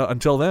 But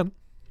until then,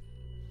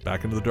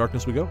 back into the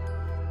darkness we go.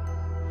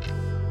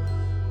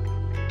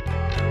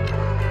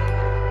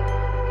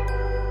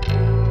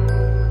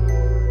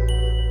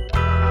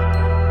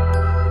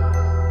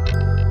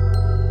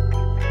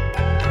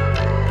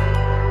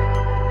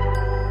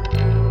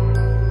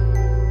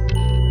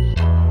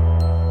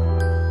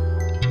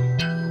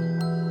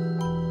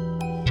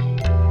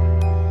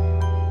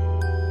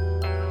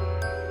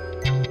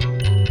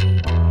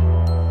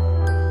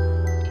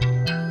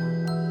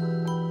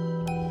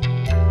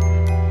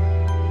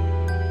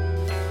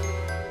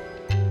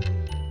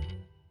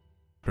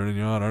 Turning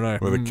you on, aren't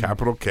I? With a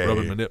capital K.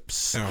 Rubbing my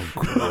nips. Oh,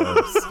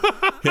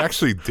 gross. He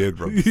actually did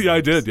rub his Yeah, I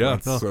nips. did, yeah.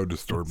 That's No. so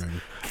disturbing.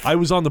 I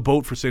was on the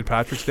boat for St.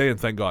 Patrick's Day, and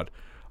thank God.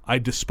 I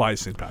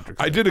despise St. Patrick's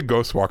Day. I did a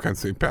ghost walk on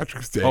St.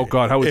 Patrick's Day. Oh,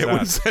 God, how was it that? It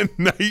was a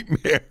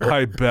nightmare.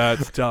 I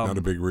bet. Not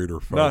a big reader,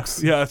 Nah,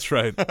 folks. yeah, that's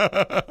right.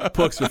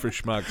 Books are for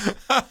schmucks.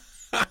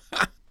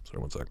 Sorry,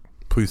 one sec.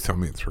 Please tell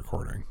me it's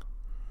recording.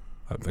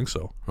 I think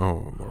so.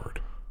 Oh,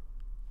 Lord.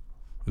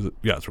 Is it?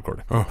 Yeah, it's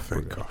recording. Oh,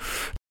 thank God.